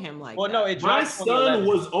know him like that. No, it My dropped.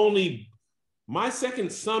 my second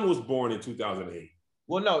son was born in 2008.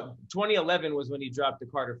 Well, no, 2011 was when he dropped the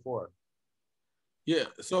Carter 4. Yeah,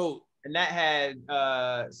 so. And that had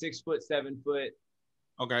 6 foot, 7 foot.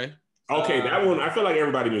 Okay. Okay, that one, I feel like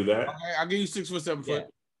everybody knew that. Okay, I'll give you 6 foot, 7 foot. Yeah.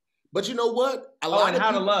 But you know what? A lot of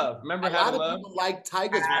people, Love. Remember How to Love? People like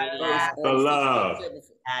Tiger's How to Love.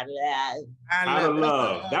 How to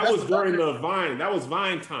Love. That was during the Vine. That was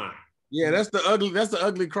Vine time. Yeah, that's the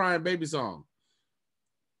ugly crying baby song.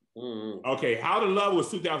 Mm-hmm. Okay, How to Love was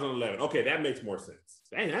 2011. Okay, that makes more sense.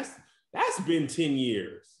 Dang, that's been 10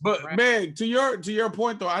 years. But man, to your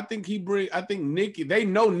point though, I think Nicki, they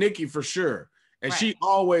know Nicki for sure. And she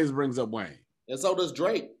always brings up Wayne. And so does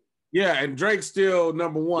Drake. Yeah, and Drake's still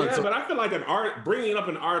number one. Yeah, so. but I feel like bringing up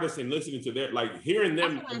an artist and listening to their, like hearing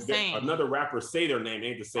them, another rapper say their name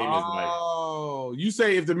ain't the same as like. Oh, you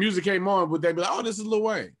say if the music came on, would they be like, oh, this is Lil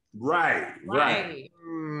Wayne? Right.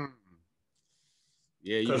 Mm.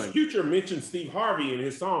 Yeah, because Future mentioned Steve Harvey in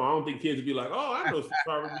his song. I don't think kids would be like, "Oh, I know Steve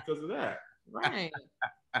Harvey because of that." Right.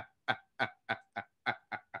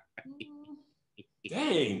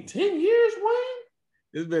 Dang, 10 years, Wayne.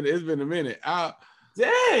 It's been a minute. Dang.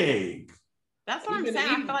 That's what I'm saying.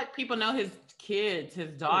 I feel like people know his kids,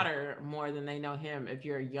 his daughter, more than they know him. If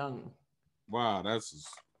you're young. Wow, that's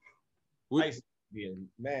nice.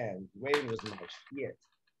 Man, Wayne was my shit.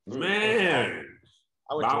 Man.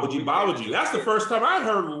 Babaji. That's the first time I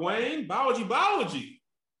heard Wayne. Babaji.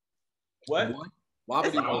 What? Babaji.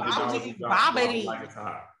 That's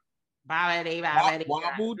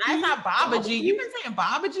not Babaji. You've been saying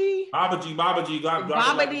Babaji.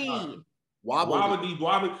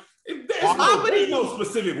 Wobbly. There's no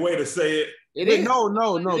specific way to say it. It is. No.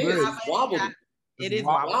 Wobbly. It is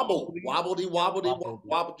wobble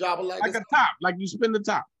jobble like a top, like you spin the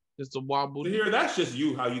top. It's a wobble. Here, that's just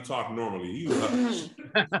you how you talk normally. You're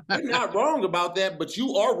not wrong about that, but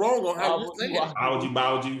you are wrong on how you say it.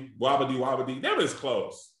 Babaji, wobbly. Them is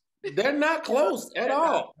close. They're not close at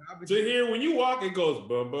all. To hear when you walk, it goes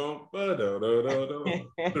bum bum ba da da da da.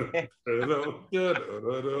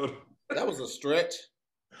 That was a stretch.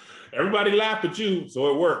 Everybody laughed at you,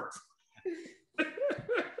 so it worked.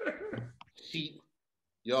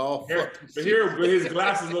 Y'all, but his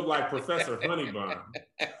glasses look like Professor Honeybun.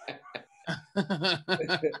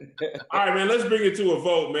 All right, man, let's bring it to a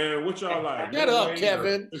vote, man. What y'all like? Shut up,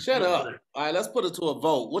 Kevin. Shut up. All right, let's put it to a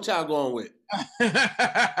vote. What y'all going with?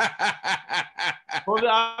 What are the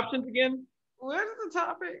options again? Where's the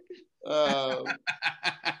topic? Y'all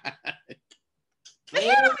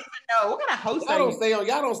know. What kind of host y'all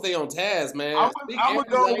don't stay on task, man. I would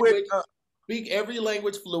go with speak every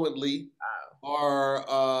language fluently, or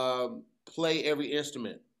play every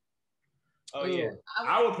instrument. Oh yeah,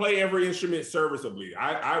 I would play every instrument serviceably.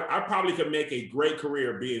 I probably could make a great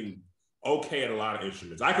career being okay at a lot of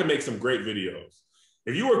instruments. I could make some great videos.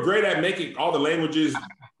 If you were great at making all the languages,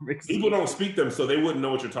 people don't speak them, so they wouldn't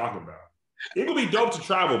know what you're talking about. It would be dope to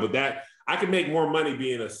travel, but that I could make more money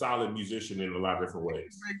being a solid musician in a lot of different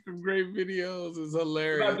ways. Make some great videos. It's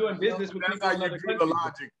hilarious. About doing business with people in other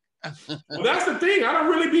countries. Well, that's the thing. I don't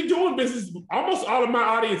really be doing business. Almost all of my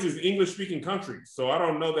audience is English-speaking countries, so I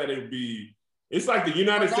don't know that it'd be. It's like the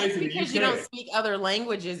United States and the UK. Because you don't speak other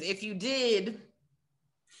languages. If you did.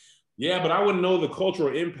 Yeah, but I wouldn't know the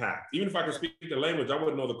cultural impact. Even if I could speak the language, I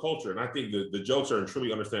wouldn't know the culture. And I think the jokes are in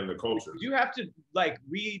truly understanding the culture. You have to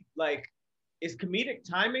read is comedic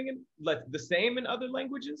timing the same in other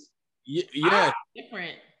languages? Yeah.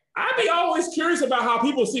 Different. I'd be always curious about how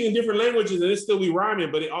people sing in different languages and it still be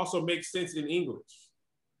rhyming, but it also makes sense in English.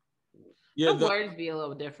 Yeah, the words be a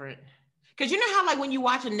little different. Because you know how when you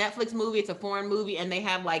watch a Netflix movie, it's a foreign movie and they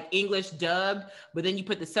have English dubbed, but then you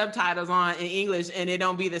put the subtitles on in English and it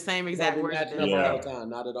don't be the same exact words.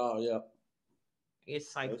 Not at all, yeah.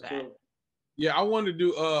 It's like That's that. true. Yeah, I want to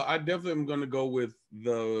do, I definitely am going to go with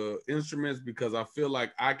the instruments because I feel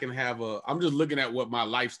like I can have I'm just looking at what my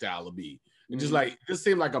lifestyle will be. And just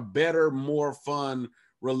seemed like a better, more fun,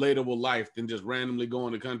 relatable life than just randomly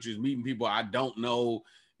going to countries, meeting people I don't know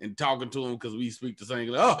and talking to them because we speak the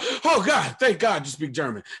same. Oh God, thank God you speak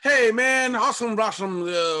German. Hey man, awesome blossom.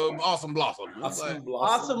 Awesome blossom.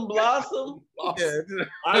 Yeah.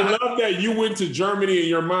 I love that you went to Germany in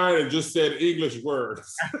your mind and just said English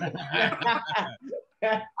words.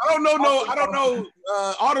 I don't know.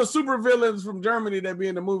 All the super villains from Germany that be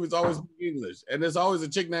in the movies always speak English, and there's always a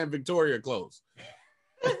chick named Victoria close.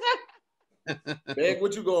 Meg,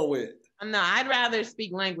 what you going with? No, I'd rather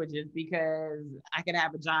speak languages because I could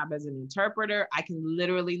have a job as an interpreter. I can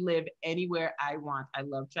literally live anywhere I want. I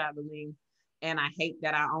love traveling, and I hate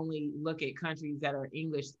that I only look at countries that are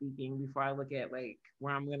English speaking before I look at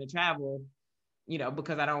where I'm going to travel.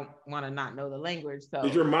 Because I don't want to not know the language. So,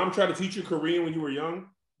 did your mom try to teach you Korean when you were young?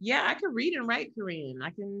 Yeah, I can read and write Korean. I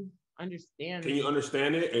can understand. Can you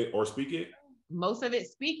understand it or speak it? Most of it.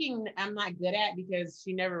 Speaking, I'm not good at because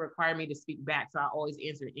she never required me to speak back, so I always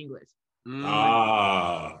answered English.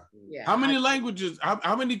 Yeah. How many languages?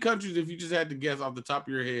 How many countries, if you just had to guess off the top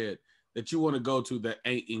of your head, that you want to go to that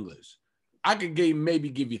ain't English? I could maybe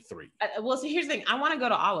give you 3. Well, see, here's the thing. I want to go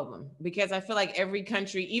to all of them because I feel like every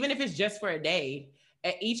country, even if it's just for a day,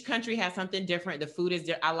 each country has something different. The food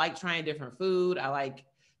is I like trying different food. I like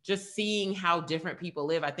just seeing how different people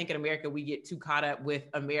live. I think in America, we get too caught up with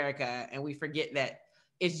America and we forget that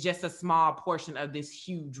it's just a small portion of this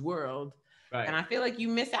huge world. Right. And I feel like you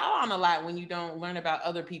miss out on a lot when you don't learn about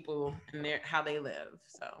other people and how they live.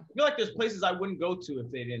 So I feel like there's places I wouldn't go to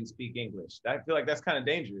if they didn't speak English. I feel like that's kind of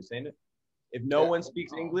dangerous, ain't it? If no one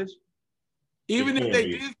speaks English, even if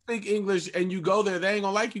they did speak English and you go there, they ain't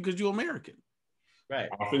gonna like you because you're American. Right.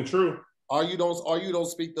 Often true. Or you don't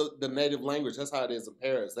speak the native language. That's how it is in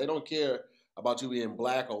Paris. They don't care about you being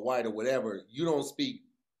black or white or whatever. You don't speak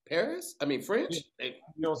French. You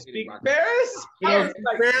don't speak Paris? I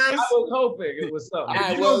was hoping it was something. All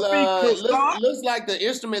right, well, looks like the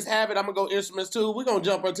instruments have it. I'm gonna go instruments too. We're gonna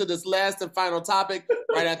jump into this last and final topic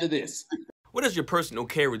right after this. What does your personal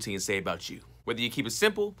care routine say about you? Whether you keep it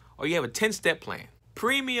simple or you have a 10-step plan,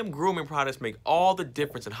 premium grooming products make all the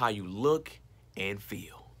difference in how you look and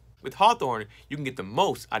feel. With Hawthorne, you can get the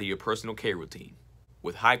most out of your personal care routine.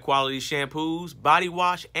 With high-quality shampoos, body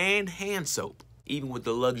wash, and hand soap, even with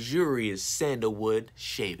the luxurious sandalwood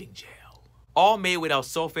shaving gel. All made without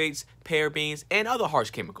sulfates, parabens, and other harsh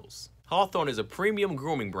chemicals. Hawthorne is a premium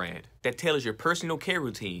grooming brand that tailors your personal care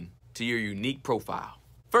routine to your unique profile.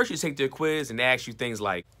 First, you take their quiz and they ask you things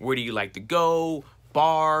like, where do you like to go?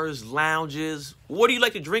 Bars, lounges. What do you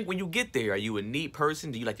like to drink when you get there? Are you a neat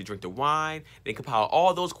person? Do you like to drink the wine? They compile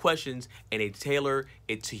all those questions and they tailor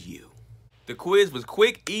it to you. The quiz was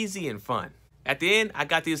quick, easy, and fun. At the end, I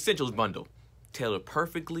got the essentials bundle, tailored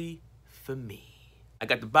perfectly for me. I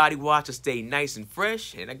got the body wash to stay nice and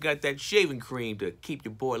fresh, and I got that shaving cream to keep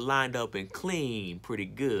your boy lined up and clean pretty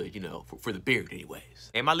good, you know, for the beard anyways.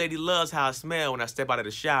 And my lady loves how I smell when I step out of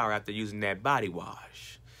the shower after using that body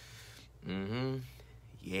wash.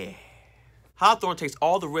 Yeah. Hawthorne takes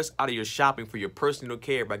all the risk out of your shopping for your personal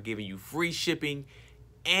care by giving you free shipping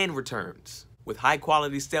and returns. With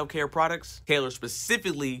high-quality self-care products tailored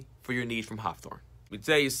specifically for your needs from Hawthorne. Let me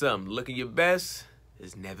tell you something, looking your best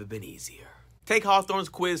has never been easier. Take Hawthorne's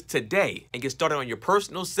quiz today and get started on your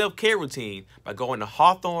personal self-care routine by going to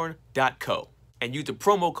hawthorne.co and use the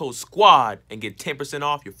promo code SQUAD and get 10%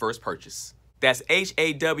 off your first purchase. That's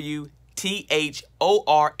HAWTHORNE.co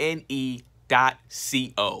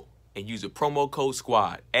and use the promo code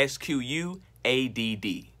SQUAD,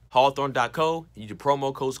 SQUADD. Hawthorne.co and use the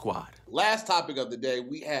promo code SQUAD. Last topic of the day,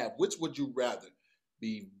 we have, which would you rather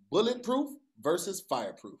be, bulletproof versus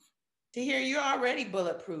fireproof? To hear you're already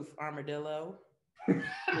bulletproof, armadillo.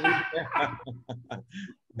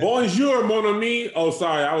 Bonjour, mon ami. Oh,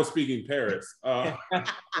 sorry, I was speaking Paris. I'm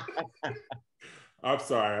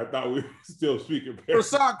sorry, I thought we were still speaking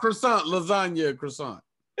Paris. Croissant, lasagna, croissant.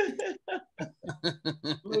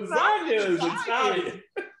 Lasagna is Italian.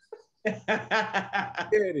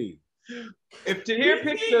 Eddie. If Tahir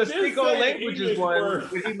picked the speak all languages one,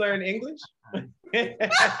 would he learn English?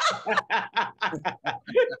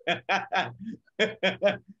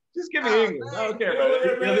 Just give me English. I don't care about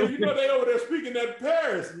it. Man, you know they over there speaking that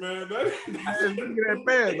Paris, man. Speaking that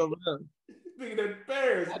Paris over there. Speaking that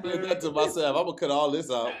Paris, I did that to myself. I'm gonna cut all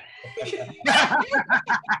this out.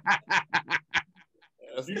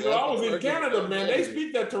 You know, I was in Canada, man. They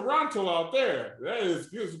speak that Toronto out there. That is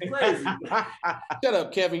crazy. Shut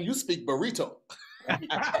up, Kevin. You speak burrito.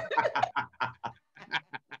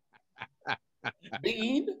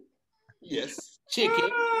 Bean. Yes.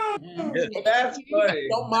 Chicken. That's funny.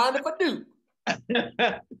 Don't mind if I do.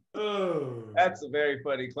 That's a very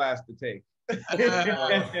funny class to take.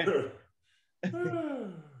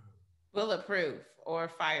 Bulletproof or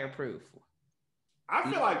fireproof? I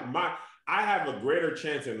feel like I have a greater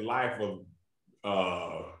chance in life of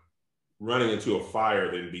running into a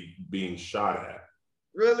fire than being shot at.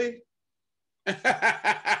 Really?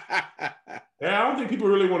 Yeah, I don't think people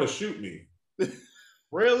really want to shoot me.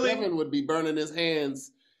 Really? Kevin would be burning his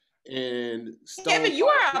hands and Kevin, you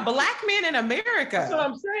are a black man in America. That's what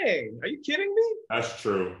I'm saying. Are you kidding me? That's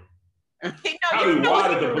true. Why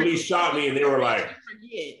did the police shot me and they were like,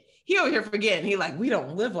 he over here forgetting. He like, we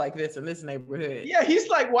don't live like this in this neighborhood. Yeah, he's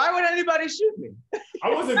like, why would anybody shoot me?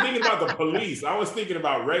 I wasn't thinking about the police. I was thinking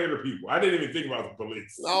about regular people. I didn't even think about the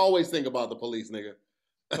police. I always think about the police, nigga.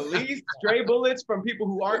 Police, stray bullets from people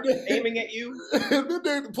who aren't aiming at you.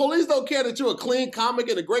 The police don't care that you're a clean comic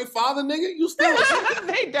and a great father, nigga. You still.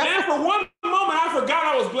 They don't. Man, for one moment, I forgot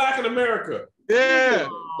I was black in America. Yeah.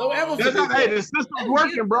 Don't ever Hey, the system's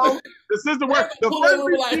working, bro. The system works. The first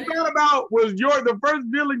thing you thought about was the first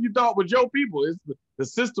villain you thought was your people. It's the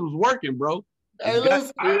system's working, bro. Hey,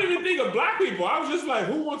 listen, I didn't even think of black people. I was just like,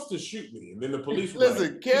 who wants to shoot me? And then the police were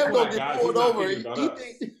listen, like, Kev gonna get pulled over.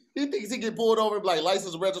 He thinks he get pulled over and be like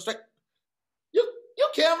license registration. You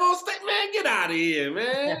Kev on state, man, get out of here,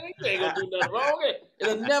 man. You ain't gonna do nothing wrong.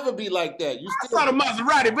 It'll never be like that. I saw the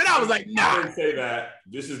Maserati, but I was like, nah. I didn't say that.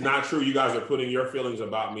 This is not true. You guys are putting your feelings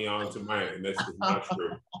about me onto mine, and this is not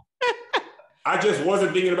true. I just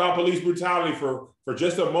wasn't thinking about police brutality for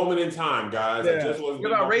just a moment in time, guys. Yeah. I just wasn't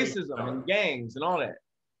thinking about racism and gangs and all that.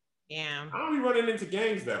 Yeah. I don't be running into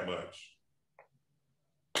gangs that much.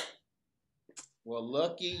 Well,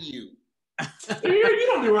 lucky you. You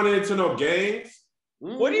don't be running into no gangs.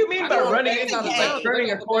 What do you mean by running into like turning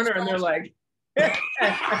a corner and they're like,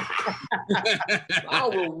 I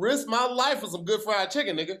will risk my life for some good fried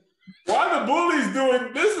chicken, nigga. Why the bullies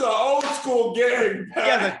doing this? Is an old school game. He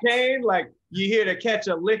has a cane, like you here to catch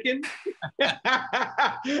a licking. That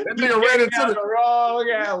nigga ran into the wrong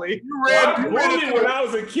alley. When I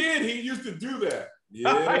was a kid, he used to do that.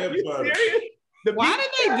 Yeah, buddy. Why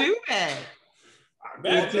did they do that?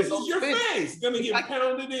 This is your face. Gonna get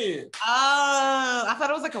pounded in. I thought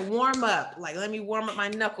it was like a warm up. Like, let me warm up my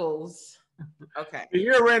knuckles. Okay.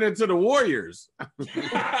 You ran into the Warriors. Warriors.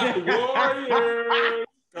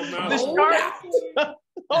 Come out. The sharks.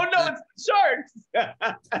 Oh no, it's sharks.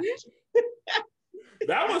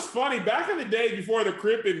 That was funny. Back in the day, before the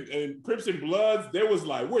Crips and Bloods, there was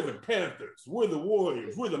like, we're the Panthers, we're the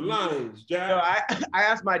Warriors, we're the Lions, Jack. No, I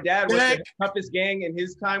asked my dad what the toughest gang in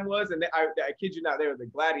his time was, and I kid you not, they were the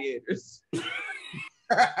Gladiators.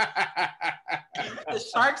 The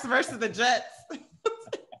Sharks versus the Jets. The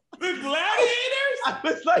Gladiators? I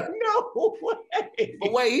was like, no way.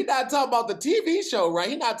 But wait, he's not talking about the TV show, right?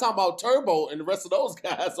 He's not talking about Turbo and the rest of those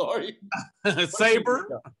guys, are you?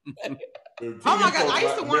 Saber? Oh my God, I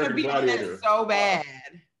used to want to be on that so bad.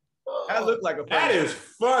 That looked like a That is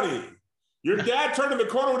funny. Your dad turned in the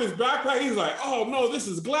corner with his backpack. He's like, oh no, this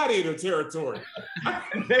is gladiator territory.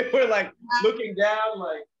 And they were like looking down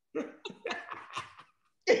like,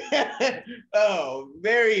 oh,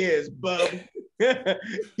 there he is, bub.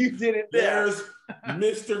 You did it there. There's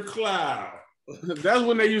Mr. Cloud. That's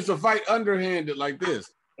when they used to fight underhanded like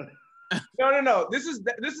this. No. This is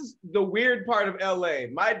the weird part of LA.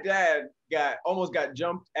 My dad almost got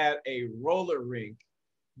jumped at a roller rink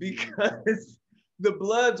because the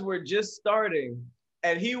Bloods were just starting,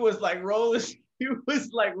 and he was like rollerblading,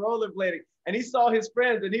 and he saw his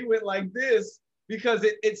friends, and he went like this because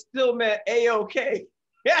it still meant A-OK.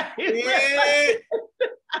 Yeah.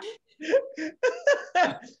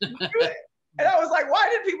 And I was like, why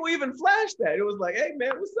did people even flash that? It was like, hey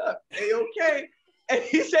man, what's up? A-OK. And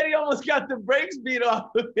he said he almost got the brakes beat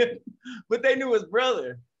off of him, but they knew his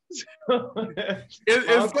brother. It's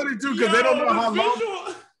funny too, because they don't know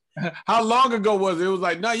how long ago was it. It was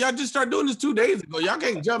like, no, y'all just started doing this 2 days ago. Y'all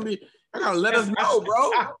can't jump me. Y'all gotta let us know,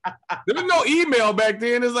 bro. There was no email back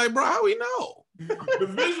then. It's like, bro, how we know? The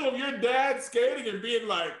visual of your dad skating and being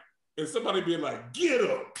like, and somebody being like, get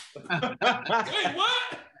him. Wait,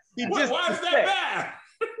 what? Why is that bad?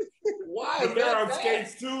 Why? Because they're on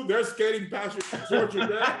skates too. They're skating past towards your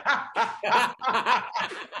dad.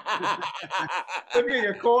 Looking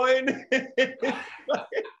a coin.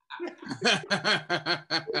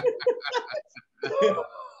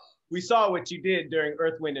 We saw what you did during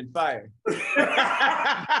Earth, Wind, and Fire. We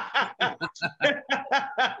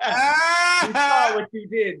saw what you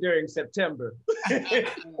did during September.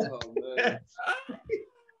 Oh, man.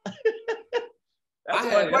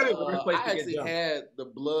 I actually had the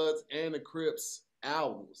Bloods and the Crips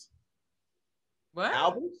albums. What?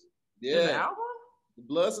 Albums? Yeah. There's an album? The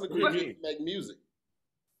Bloods and the Crips used to make music.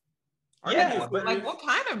 Yeah, but like what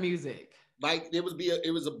kind of music? Like it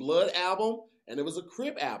was a Blood album and it was a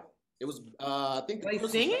Crip album. It was I think Like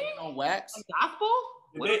singing on wax. like gospel.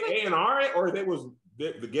 Did they A&R it, or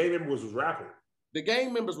the gang members was rapping? The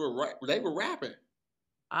gang members were rapping.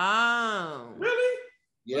 Oh, Really?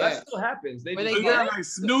 Yeah, well, that still happens. They got like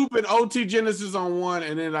Snoop and OT Genesis on one,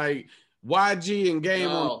 and then like YG and Game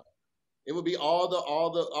on. It would be all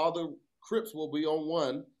the Crips will be on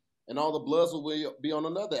one, and all the Bloods will be on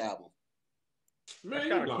another album. Man,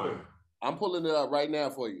 you're lying. I'm pulling it up right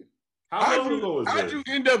now for you. How'd you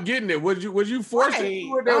end up getting it? Was you forced it? They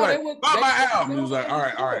were like, buy my album. He was like, all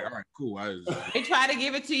right, cool. They tried to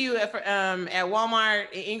give it to you at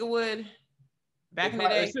Walmart in Inglewood back in the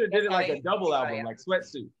day. They should have did it like a double album, like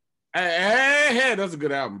Sweatsuit. Hey, that's a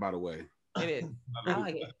good album, by the way. It is. I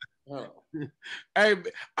like it. Oh. Hey,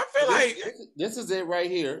 I feel like this is it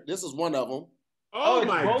right here. This is one of them. Oh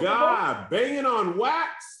my God, Banging on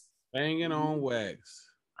Wax. Banging on Wax.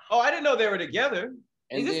 Oh, I didn't know they were together.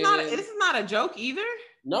 Is this not a joke either?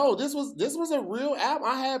 No, this was a real album.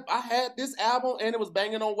 I had this album and it was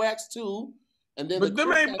Banging on Wax too. And then but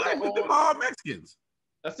them ain't black, but them all Mexicans.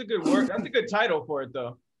 That's a good word. That's a good title for it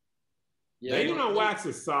though. Yeah, Banging on Wax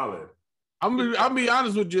is solid. I'll be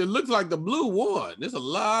honest with you. It looks like the blue won. There's a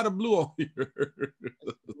lot of blue on here.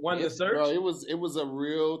 Won the search. Bro, it was a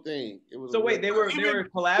real thing. It was. So wait, they were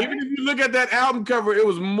collabing. Even if you look at that album cover, it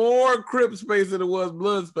was more Crip space than it was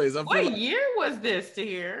Blood space. What year was this to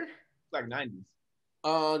hear? Like 90s.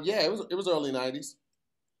 Yeah, it was early 90s.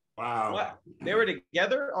 Wow. What? They were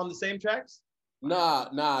together on the same tracks?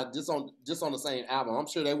 Nah, just on the same album. I'm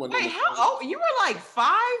sure they wouldn't. Wait, how old? You were like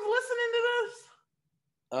 5 listening to this?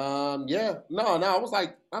 Yeah. No, I was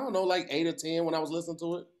like, I don't know, like 8 or 10 when I was listening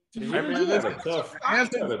to it. You had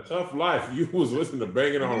a tough life. You was listening to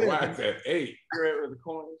Banging on Wax at 8.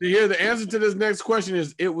 To hear the answer to this next question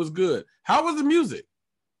is it was good. How was the music?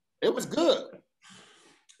 It was good.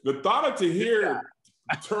 The thought of Tahir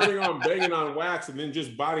turning on Banging on Wax and then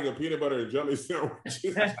just biting a peanut butter and jelly sandwich.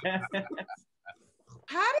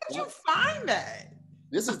 How did you find that?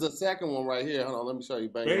 This is the second one right here. Hold on, let me show you.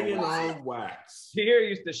 Banging on Wax. Tahir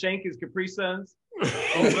used to shank his Capri Suns. I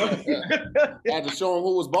had to show him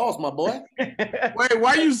who was boss, my boy. Wait,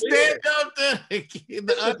 why you stand up there? I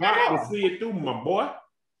can see it through, my boy.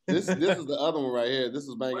 This is the other one right here. This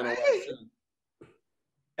is Banging on Wax.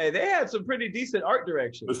 Hey, they had some pretty decent art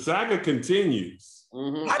direction. The saga continues.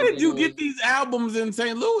 Mm-hmm. How did you get these albums in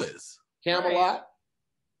St. Louis? Camelot.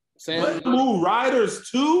 Blue Riders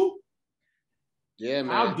 2? Yeah,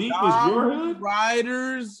 man. How deep is your hood?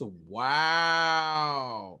 Riders.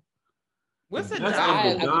 Wow. What's the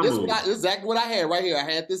this is exactly what I had right here. I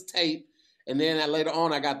had this tape, and then later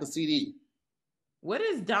on I got the CD. What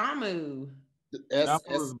is Damu? That's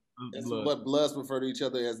what Bloods refer to each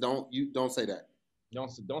other as. Don't say that.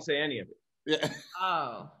 Don't say any of it. Yeah.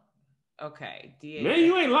 Oh. Okay. Man,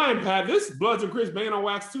 you ain't lying, Pat. This Bloods and Crips Banging on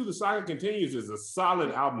Wax 2, The Saga Continues is a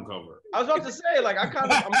solid album cover. I was about to say, like, I'm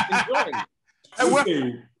enjoying it.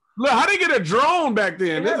 Look, how they get a drone back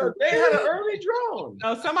then? They had an early drone.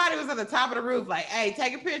 No, somebody was at the top of the roof like, hey,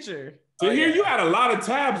 take a picture. So here you had a lot of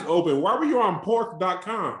tabs open. Why were you on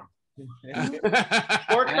pork.com?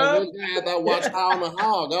 Pork Hub? I watched How on the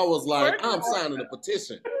Hog. I was like, I'm signing a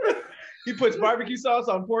petition. He puts barbecue sauce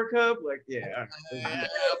on Pork Hub? Like, yeah.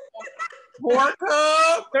 Pork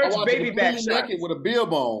Hub? Search baby back naked with a beer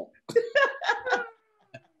bone.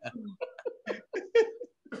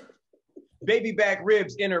 Baby back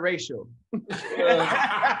ribs interracial.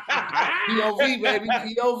 POV, baby.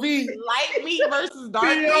 POV. Light meat versus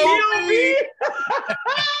dark meat.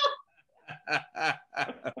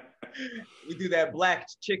 We do that black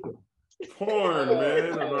chicken. Porn,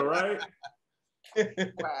 man. Am I right?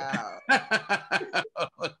 Wow.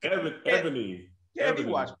 Ebony. Yeah, you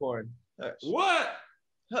watch porn. Hush. What?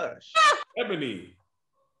 Hush. Ebony.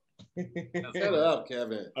 Shut up,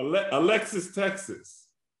 Kevin. Alexis, Texas.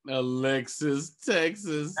 Alexis,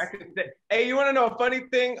 Texas. Hey, you want to know a funny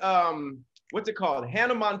thing? What's it called?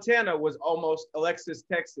 Hannah Montana was almost Alexis,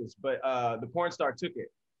 Texas, but the porn star took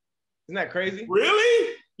it. Isn't that crazy?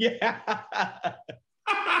 Really? Yeah.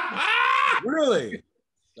 Really?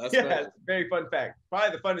 That's yeah, it's a very fun fact.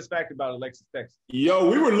 Probably the funnest fact about Alexis, Texas. Yo,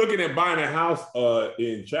 we were looking at buying a house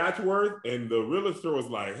in Chatsworth, and the realtor was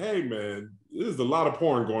like, hey, man, there's a lot of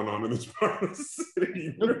porn going on in this part of the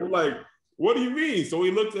city. We were like, what do you mean? So we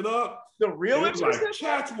looked it up. The realtor was like,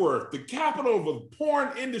 Chatsworth, the capital of the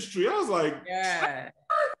porn industry. I was like,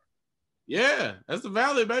 yeah, that's the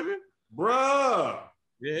valley, baby. Bruh.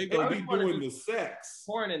 Yeah, they gonna be doing the sex.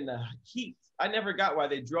 Porn in the heat. I never got why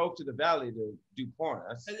they drove to the valley to do porn.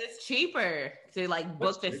 Because it's cheaper to like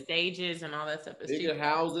book the stages and all that stuff. It's bigger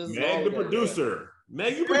houses. Meg, the producer.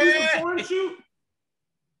 Meg, you produced a porn shoot?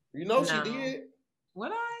 You know she did.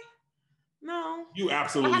 Would I? No. You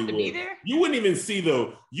absolutely have to would. be there? You wouldn't even see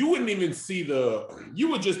the. You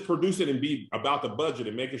would just produce it and be about the budget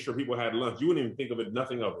and making sure people had lunch. You wouldn't even think of it,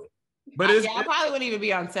 nothing of it. But I probably wouldn't even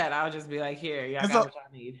be on set. I would just be like, here, y'all got what y'all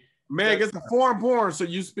need. Meg, it's a foreign porn, so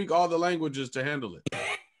you speak all the languages to handle it.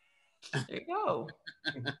 There you go.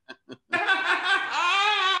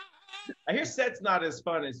 I hear set's not as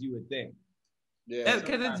fun as you would think. Yeah,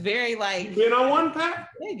 because it's very like. You been on one, Pat?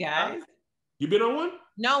 Hey guys. You been on one?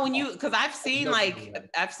 No, because I've seen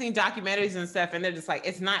documentaries and stuff, and they're just like,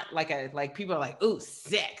 it's not like people are like, ooh,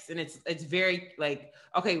 sex, and it's very like,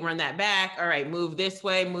 okay, run that back, all right, move this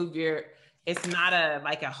way, it's not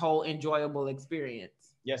a whole enjoyable experience.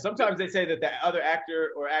 Yeah, sometimes they say that the other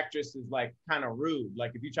actor or actress is like kind of rude.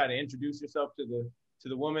 Like if you try to introduce yourself to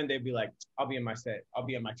the woman, they'd be like, I'll be in my set, I'll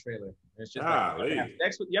be in my trailer. And it's just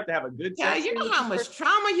you have to have a good sex. Yeah, you know how much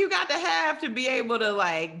trauma you got to have to be able to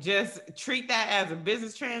like just treat that as a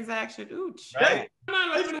business transaction. Ooh, right.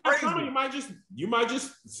 You might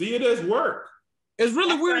just see it as work. It's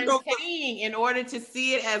really weird though. In order to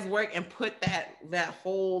see it as work and put that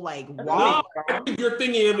whole like wall. I think you're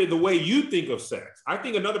thinking of it the way you think of sex. I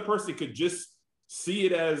think another person could just see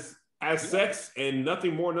it as sex and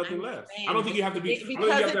nothing more, nothing less. I don't think you have to be. You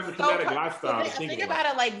have to have a traumatic lifestyle. Think about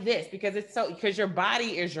it like this, because your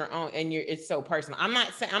body is your own and it's so personal. I'm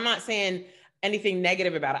not saying anything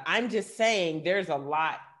negative about it. I'm just saying there's a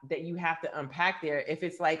lot that you have to unpack there. If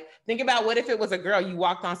it's like, think about what if it was a girl, you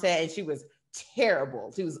walked on set and she was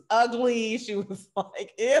terrible. She was ugly. She was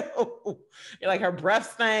like, ew. Like her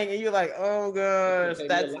breath stank, and you're like, oh gosh,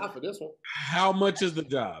 that's a lot for this one. How much is the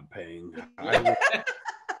job paying?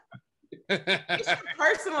 It's your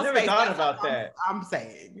personal I never space. thought about that. I'm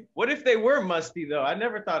saying. What if they were musty though? I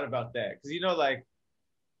never thought about that because like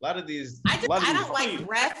a lot of these. I don't like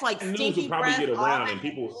breath, like stinky would probably breath. get around, and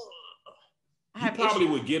people. You probably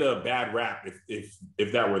would get a bad rap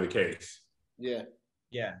if that were the case. Yeah,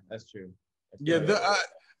 that's true.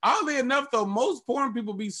 Oddly enough, though, most porn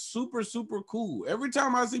people be super, super cool. Every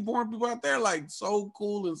time I see porn people out there, like so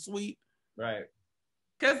cool and sweet. Right.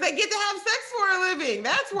 Because they get to have sex for a living.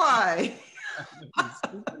 That's why.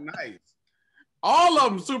 Super nice. All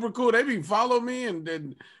of them super cool. They be follow me and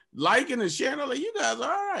then liking and sharing. Like, you guys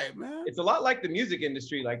are all right, man. It's a lot like the music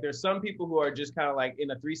industry. Like there's some people who are just kind of like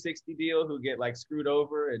in a 360 deal who get like screwed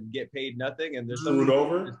over and get paid nothing. And there's screwed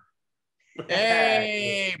over.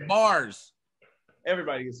 Hey, bars.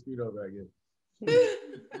 Everybody gets screwed over, I guess.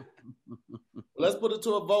 Let's put it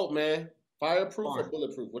to a vote, man. Fireproof or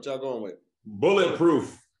bulletproof? What y'all going with?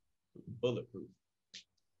 Bulletproof. Bulletproof.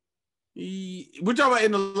 We're talking about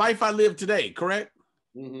in the life I live today, correct?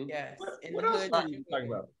 Mm-hmm. Yes. What else are you talking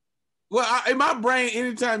about? Well, in my brain,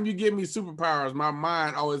 anytime you give me superpowers, my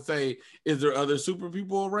mind always say, "Is there other super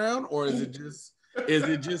people around, or is it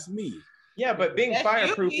just me?" Yeah, but being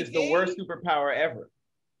fireproof is the worst superpower ever.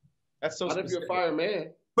 That's so. What if you're a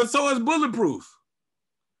fireman? But so is bulletproof.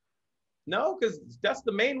 No, because that's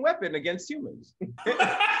the main weapon against humans. But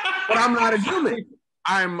I'm not a human.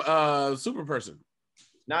 I'm a super person.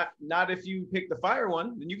 Not if you pick the fire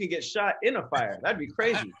one, then you can get shot in a fire. That'd be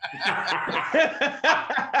crazy. That'd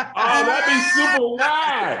be super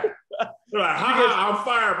wide. Like, I'm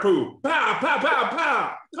fireproof. Pow, pow, pow,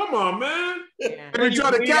 pow. Come on, man. Yeah. You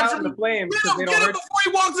try to capture the flames. Get him before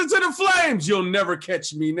he walks into the flames. You'll never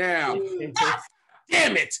catch me now.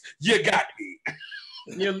 Damn it, you got me.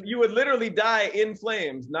 You would literally die in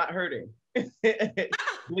flames, not hurting,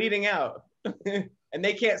 bleeding out. And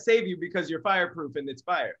they can't save you because you're fireproof and it's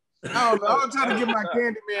fire. Oh, I'm trying to get my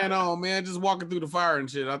Candyman on, man. Just walking through the fire and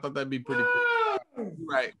shit. I thought that'd be pretty cool.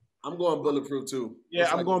 Right. I'm going bulletproof too. Yeah,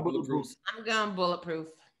 I'm going bulletproof. I'm going bulletproof.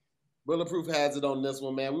 Bulletproof has it on this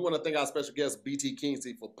one, man. We want to thank our special guest, BT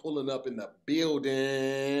Kingsley, for pulling up in the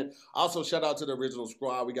building. Also, shout out to the original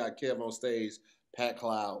squad. We got Kev on stage, Pat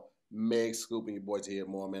Cloud, Meg Scoop, and your boy to hear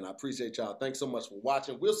more, man. I appreciate y'all. Thanks so much for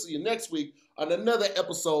watching. We'll see you next week on another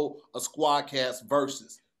episode of SquADDcast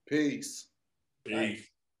Versus. Peace. Peace.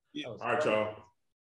 All right, y'all.